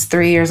kids since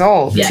 3 years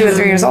old, 2 and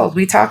 3 years old.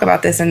 We talk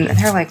about this and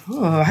they're like,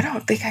 oh, I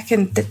don't think I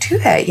can do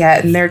that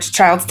yet. And their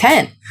child's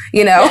 10,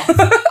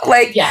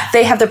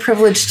 they have the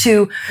privilege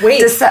to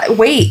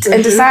wait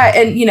and decide.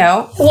 And,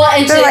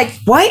 and they're like,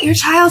 what? Your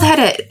child had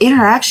an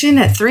interaction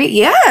at 3?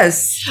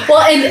 Yes.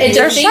 Well, and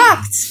they're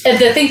shocked. And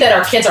to think that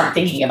our kids aren't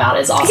thinking about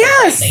it is also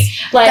crazy.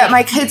 Like, that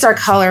my kids are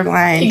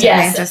colorblind.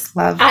 Yes. And I just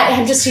love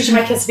I'm just teaching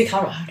my kids to be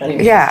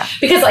colorblind. Yeah.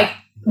 Because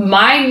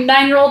my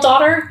 9-year-old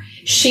daughter,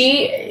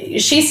 she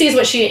sees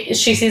what she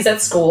sees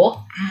at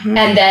school,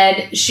 and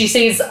then she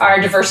sees our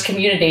diverse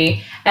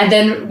community. And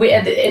then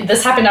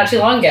this happened not too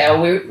long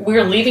ago. We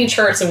were leaving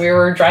church and we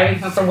were driving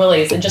home from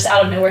Willie's, and just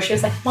out of nowhere she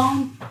was like,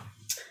 Mom,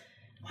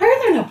 why are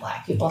there no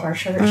black people at our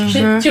church?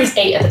 She was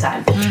 8 at the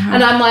time.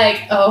 And I'm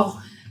like,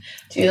 oh,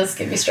 Jesus,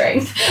 give me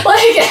strength.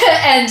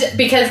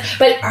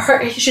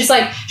 She's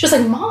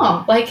like,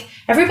 Mom,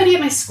 everybody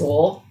at my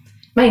school,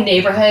 my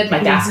neighborhood,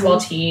 my basketball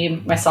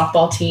team, my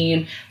softball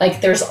team,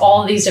 there's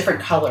all these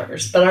different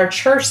colors. But our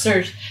church,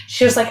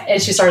 she was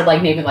and she started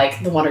naming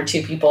the 1 or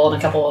 2 people,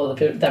 and a couple of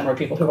them were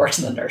people who worked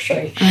in the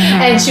nursery.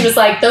 And she was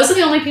like, those are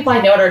the only people I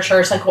know at our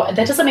church. What?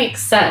 That doesn't make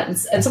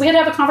sense. And so we had to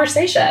have a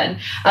conversation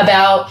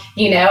about,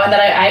 and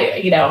then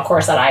I of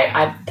course that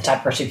I'm the type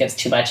of person who gives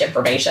too much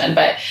information,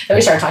 but then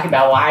we started talking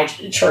about why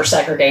church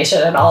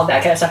segregation and all of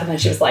that kind of stuff. And then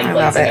she was glazing over,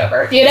 I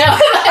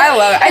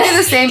love it. I do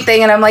the same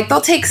thing, and I'm like,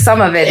 they'll take some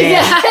of it in.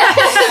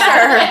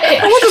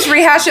 And we'll just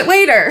rehash it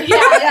later. Yeah.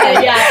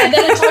 And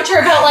then I talked to her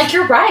about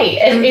you're right,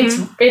 and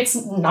it's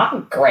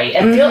not great.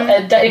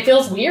 It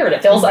feels weird.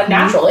 It feels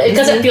unnatural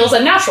because it feels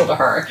unnatural to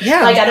her.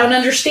 Yeah. I don't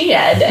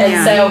understand,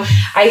 and so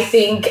I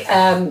think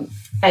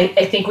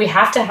I think we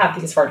have to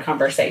have these hard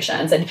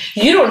conversations, and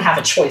you don't have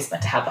a choice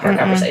but to have the hard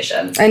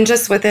conversations. And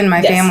just within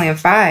my family of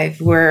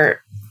 5, we're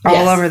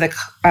all over the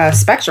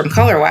spectrum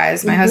color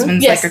wise. My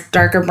husband's a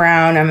darker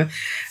brown. I'm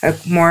a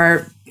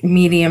more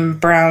medium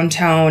brown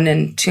tone,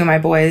 and two of my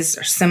boys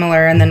are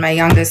similar. And then my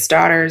youngest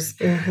daughter's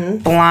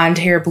blonde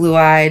hair, blue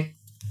eyed,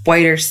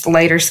 lighter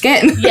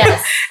skin.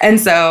 Yes. And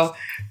so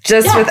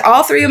just with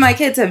all three of my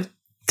kids have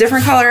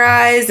different color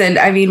eyes. And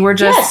I mean, we're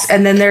just,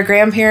 and then their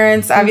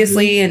grandparents,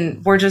 obviously,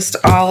 and we're just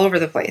all over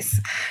the place.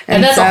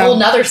 And that's a whole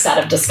nother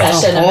set of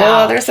discussion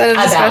about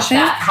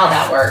how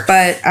that works.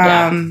 But,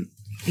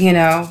 you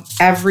know,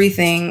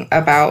 everything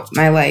about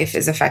my life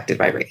is affected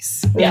by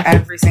race. Yeah.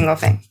 Every single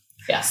thing.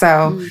 Yeah.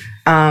 So,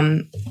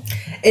 and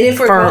if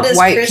we're for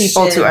white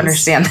people to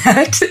understand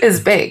that is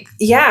big.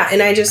 Yeah.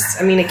 And I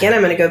mean, again,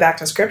 I'm going to go back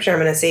to scripture. I'm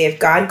going to say, if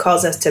God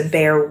calls us to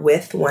bear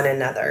with one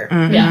another,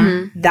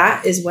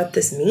 that is what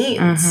this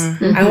means.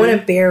 I want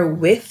to bear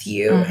with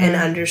you and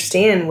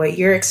understand what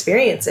your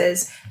experience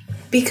is,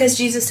 because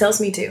Jesus tells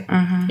me to.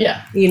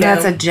 Yeah. You know,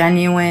 that's a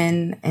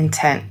genuine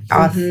intent,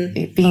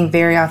 being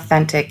very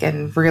authentic,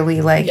 and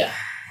really like,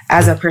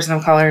 as a person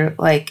of color,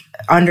 like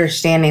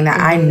understanding that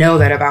I know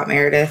that about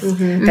Meredith,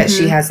 that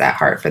she has that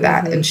heart for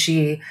that, and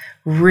she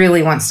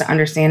really wants to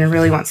understand and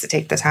really wants to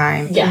take the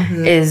time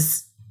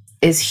is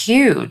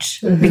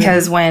huge.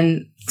 Because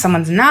when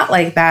someone's not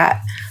like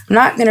that, I'm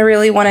not going to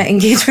really want to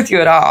engage with you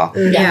at all.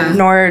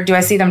 Nor do I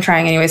see them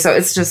trying anyway. So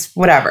it's just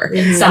whatever.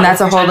 And that's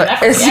a whole,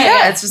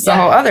 it's just a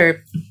whole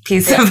other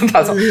piece of the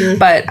puzzle.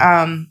 But,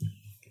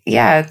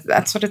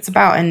 that's what it's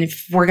about. And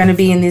if we're going to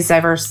be in these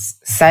diverse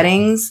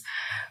settings,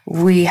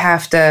 we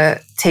have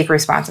to take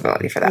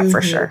responsibility for that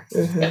for sure.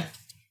 Yeah,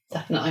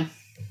 definitely.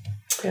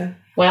 Yeah.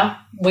 Well,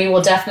 we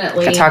will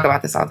definitely... I could talk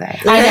about this all day.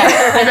 I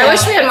know. I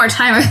wish we had more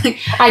time.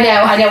 I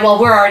know. Well,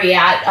 we're already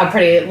at a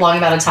pretty long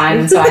amount of time,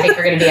 and so I think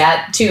we're going to be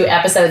at 2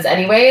 episodes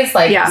anyways.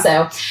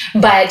 So,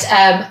 but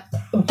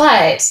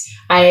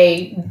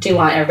I do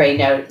want everybody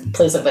to know,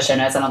 please look at the show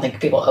notes. I don't think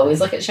people always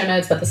look at show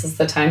notes, but this is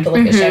the time to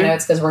look at show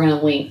notes, because we're going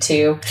to link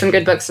to some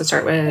good books to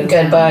start with.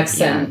 Good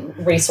books and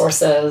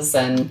resources.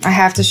 And I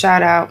have to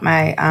shout out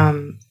my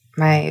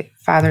my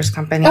father's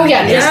company. Oh,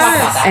 yeah. Let's talk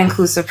about that.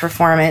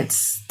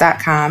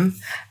 InclusivePerformance.com.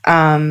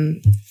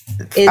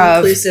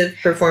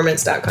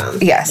 InclusivePerformance.com.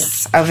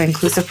 Yes, of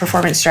Inclusive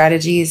Performance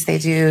Strategies. They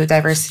do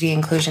diversity,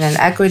 inclusion, and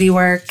equity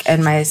work.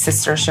 And my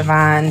sister,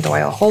 Siobhan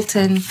Doyle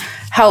Holton,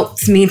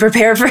 helped me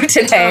prepare for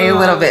today a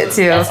little bit,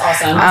 too. That's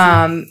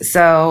awesome.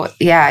 So,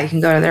 yeah, you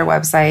can go to their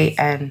website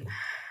and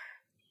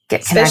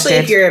get connected. Especially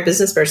if you're a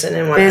business person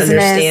and want to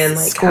understand,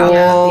 like,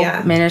 school,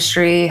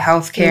 ministry,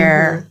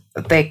 healthcare.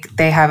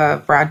 They have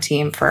a broad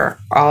team for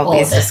all of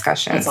these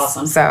discussions. That's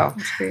awesome. So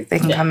they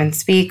can come and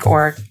speak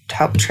or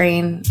help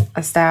train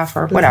a staff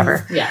or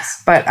whatever.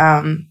 Yes. But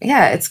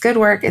it's good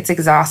work. It's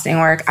exhausting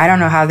work. I don't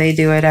know how they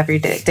do it every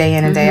day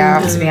in and day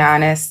out, to be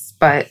honest,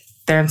 but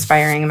they're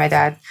inspiring. And my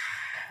dad,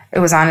 it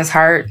was on his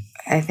heart,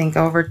 I think,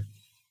 over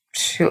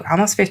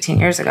almost 15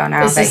 years ago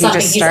now, that he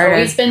just started.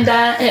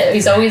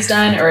 He's always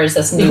done, or is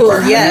this new?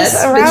 Well,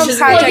 yes, around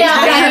project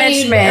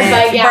management,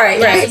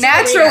 right.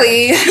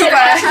 Naturally,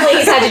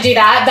 he's had to do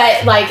that,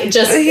 but like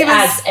just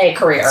as a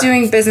career,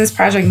 doing business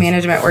project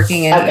management,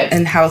 working in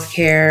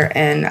healthcare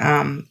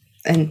and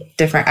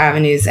different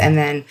avenues, and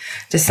then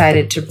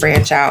decided to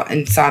branch out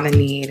and saw the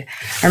need.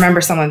 I remember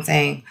someone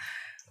saying,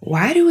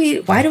 Why do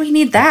we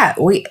need that?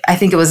 I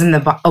think it was in the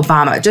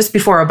Obama, just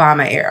before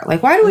Obama era.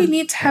 Like, why do we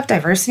need to have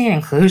diversity and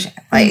inclusion?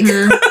 Like,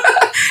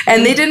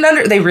 and they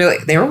didn't they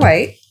were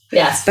white.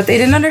 Yes. But they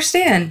didn't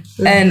understand.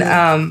 And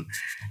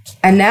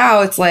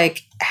now it's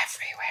like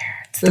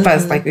everywhere. It's the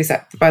buzz, like we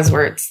said, the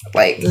buzzwords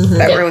like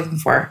that we're looking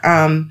for.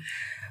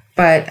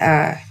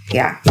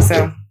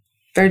 So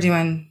they're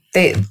doing,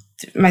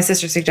 my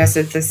sister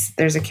suggested this,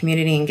 there's a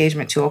community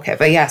engagement toolkit,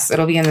 but yes,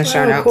 it'll be in the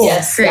show notes. Cool.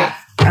 Yes. Great.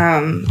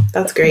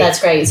 That's great. That's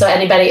great. So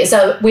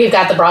we've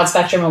got the broad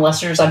spectrum of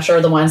listeners. I'm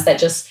sure the ones that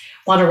just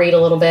want to read a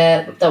little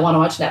bit, that want to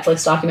watch a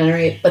Netflix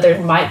documentary, but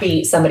there might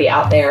be somebody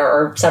out there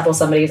or several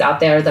somebodies out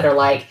there that are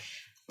like,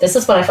 this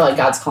is what I feel like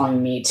God's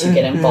calling me to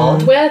get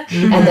involved with.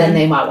 And then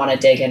they might want to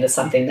dig into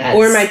something that,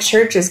 or my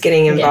church is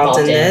getting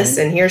involved in this,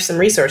 and here's some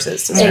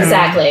resources.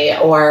 Exactly.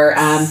 Or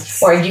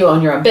you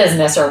own your own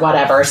business or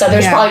whatever. So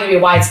there's probably going to be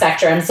a wide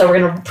spectrum. So we're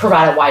going to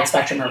provide a wide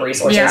spectrum of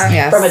resources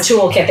from a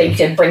toolkit that you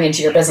can bring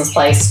into your business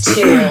place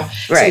to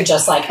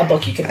just like a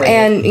book you could read.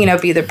 And,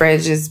 Be the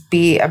Bridge is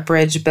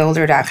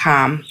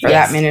beabridgebuilder.com for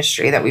that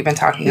ministry that we've been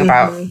talking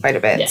about quite a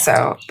bit. Yeah.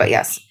 So, but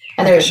yes.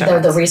 And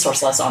the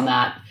resource list on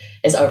that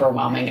is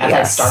overwhelming.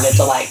 I've started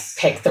to like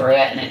pick through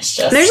it, and it's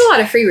just, there's a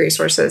lot of free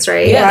resources,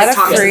 right? Yeah, a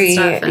lot of free.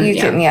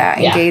 You can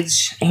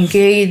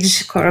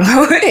engage quote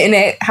unquote in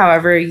it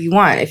however you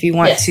want. If you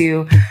want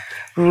to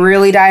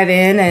really dive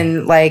in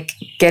and like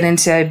get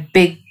into a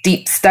big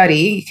deep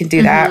study, you can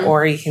do that,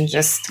 or you can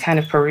just kind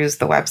of peruse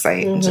the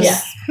website and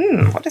just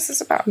what is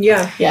this about?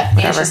 Yeah.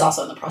 And she's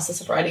also in the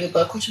process of writing a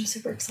book, which I'm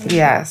super excited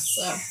about.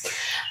 So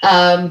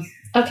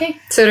okay.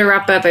 So to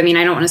wrap up, I mean,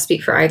 I don't want to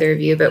speak for either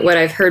of you, but what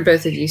I've heard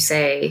both of you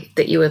say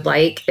that you would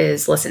like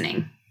is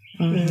listening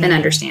and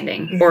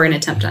understanding, or an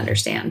attempt to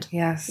understand.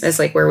 Yes. It's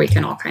like where we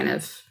can all kind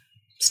of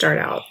start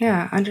out.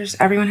 Yeah.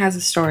 Everyone has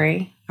a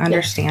story.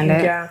 Understand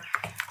it. Yeah.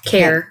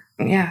 Care.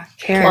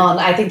 care. Well, and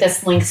I think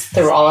this links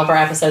through all of our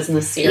episodes in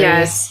this series.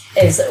 Yes.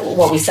 Is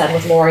what we said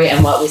with Lori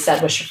and what we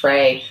said with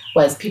Shafrae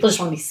was people just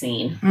want to be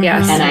seen.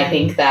 Yes. And I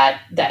think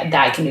that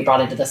can be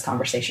brought into this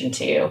conversation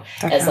too.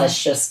 Definitely. Is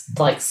let's just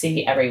like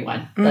see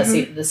everyone. Let's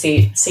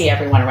see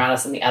everyone around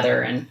us and the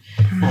other, and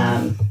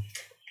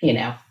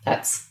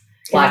that's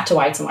black to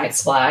whites and whites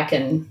to black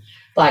and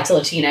black to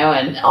Latino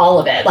and all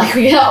of it. Like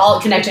we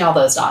all connecting all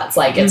those dots.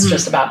 Like it's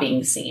just about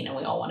being seen, and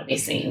we all want to be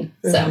seen.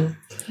 So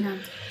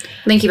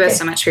thank you both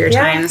so much for your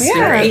time. This is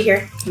great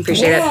here.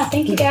 Appreciate it.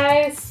 Thank you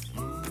guys.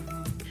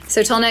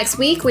 So till next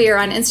week, we are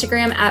on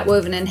Instagram at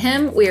Woven and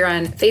Him. We are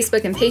on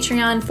Facebook and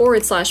Patreon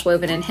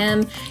 /Woven and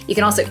Him. You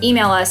can also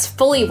email us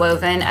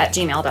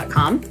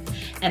fullywoven@gmail.com.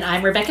 And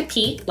I'm Rebecca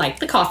Peet, like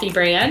the coffee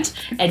brand.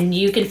 And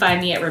you can find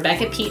me at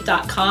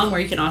RebeccaPeet.com, where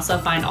you can also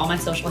find all my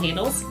social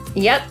handles.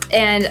 Yep.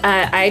 And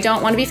I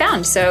don't want to be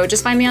found. So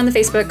just find me on the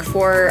Facebook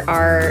for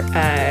our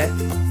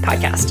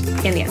podcast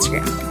and the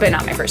Instagram, but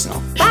not my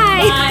personal.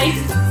 Bye.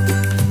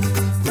 Bye.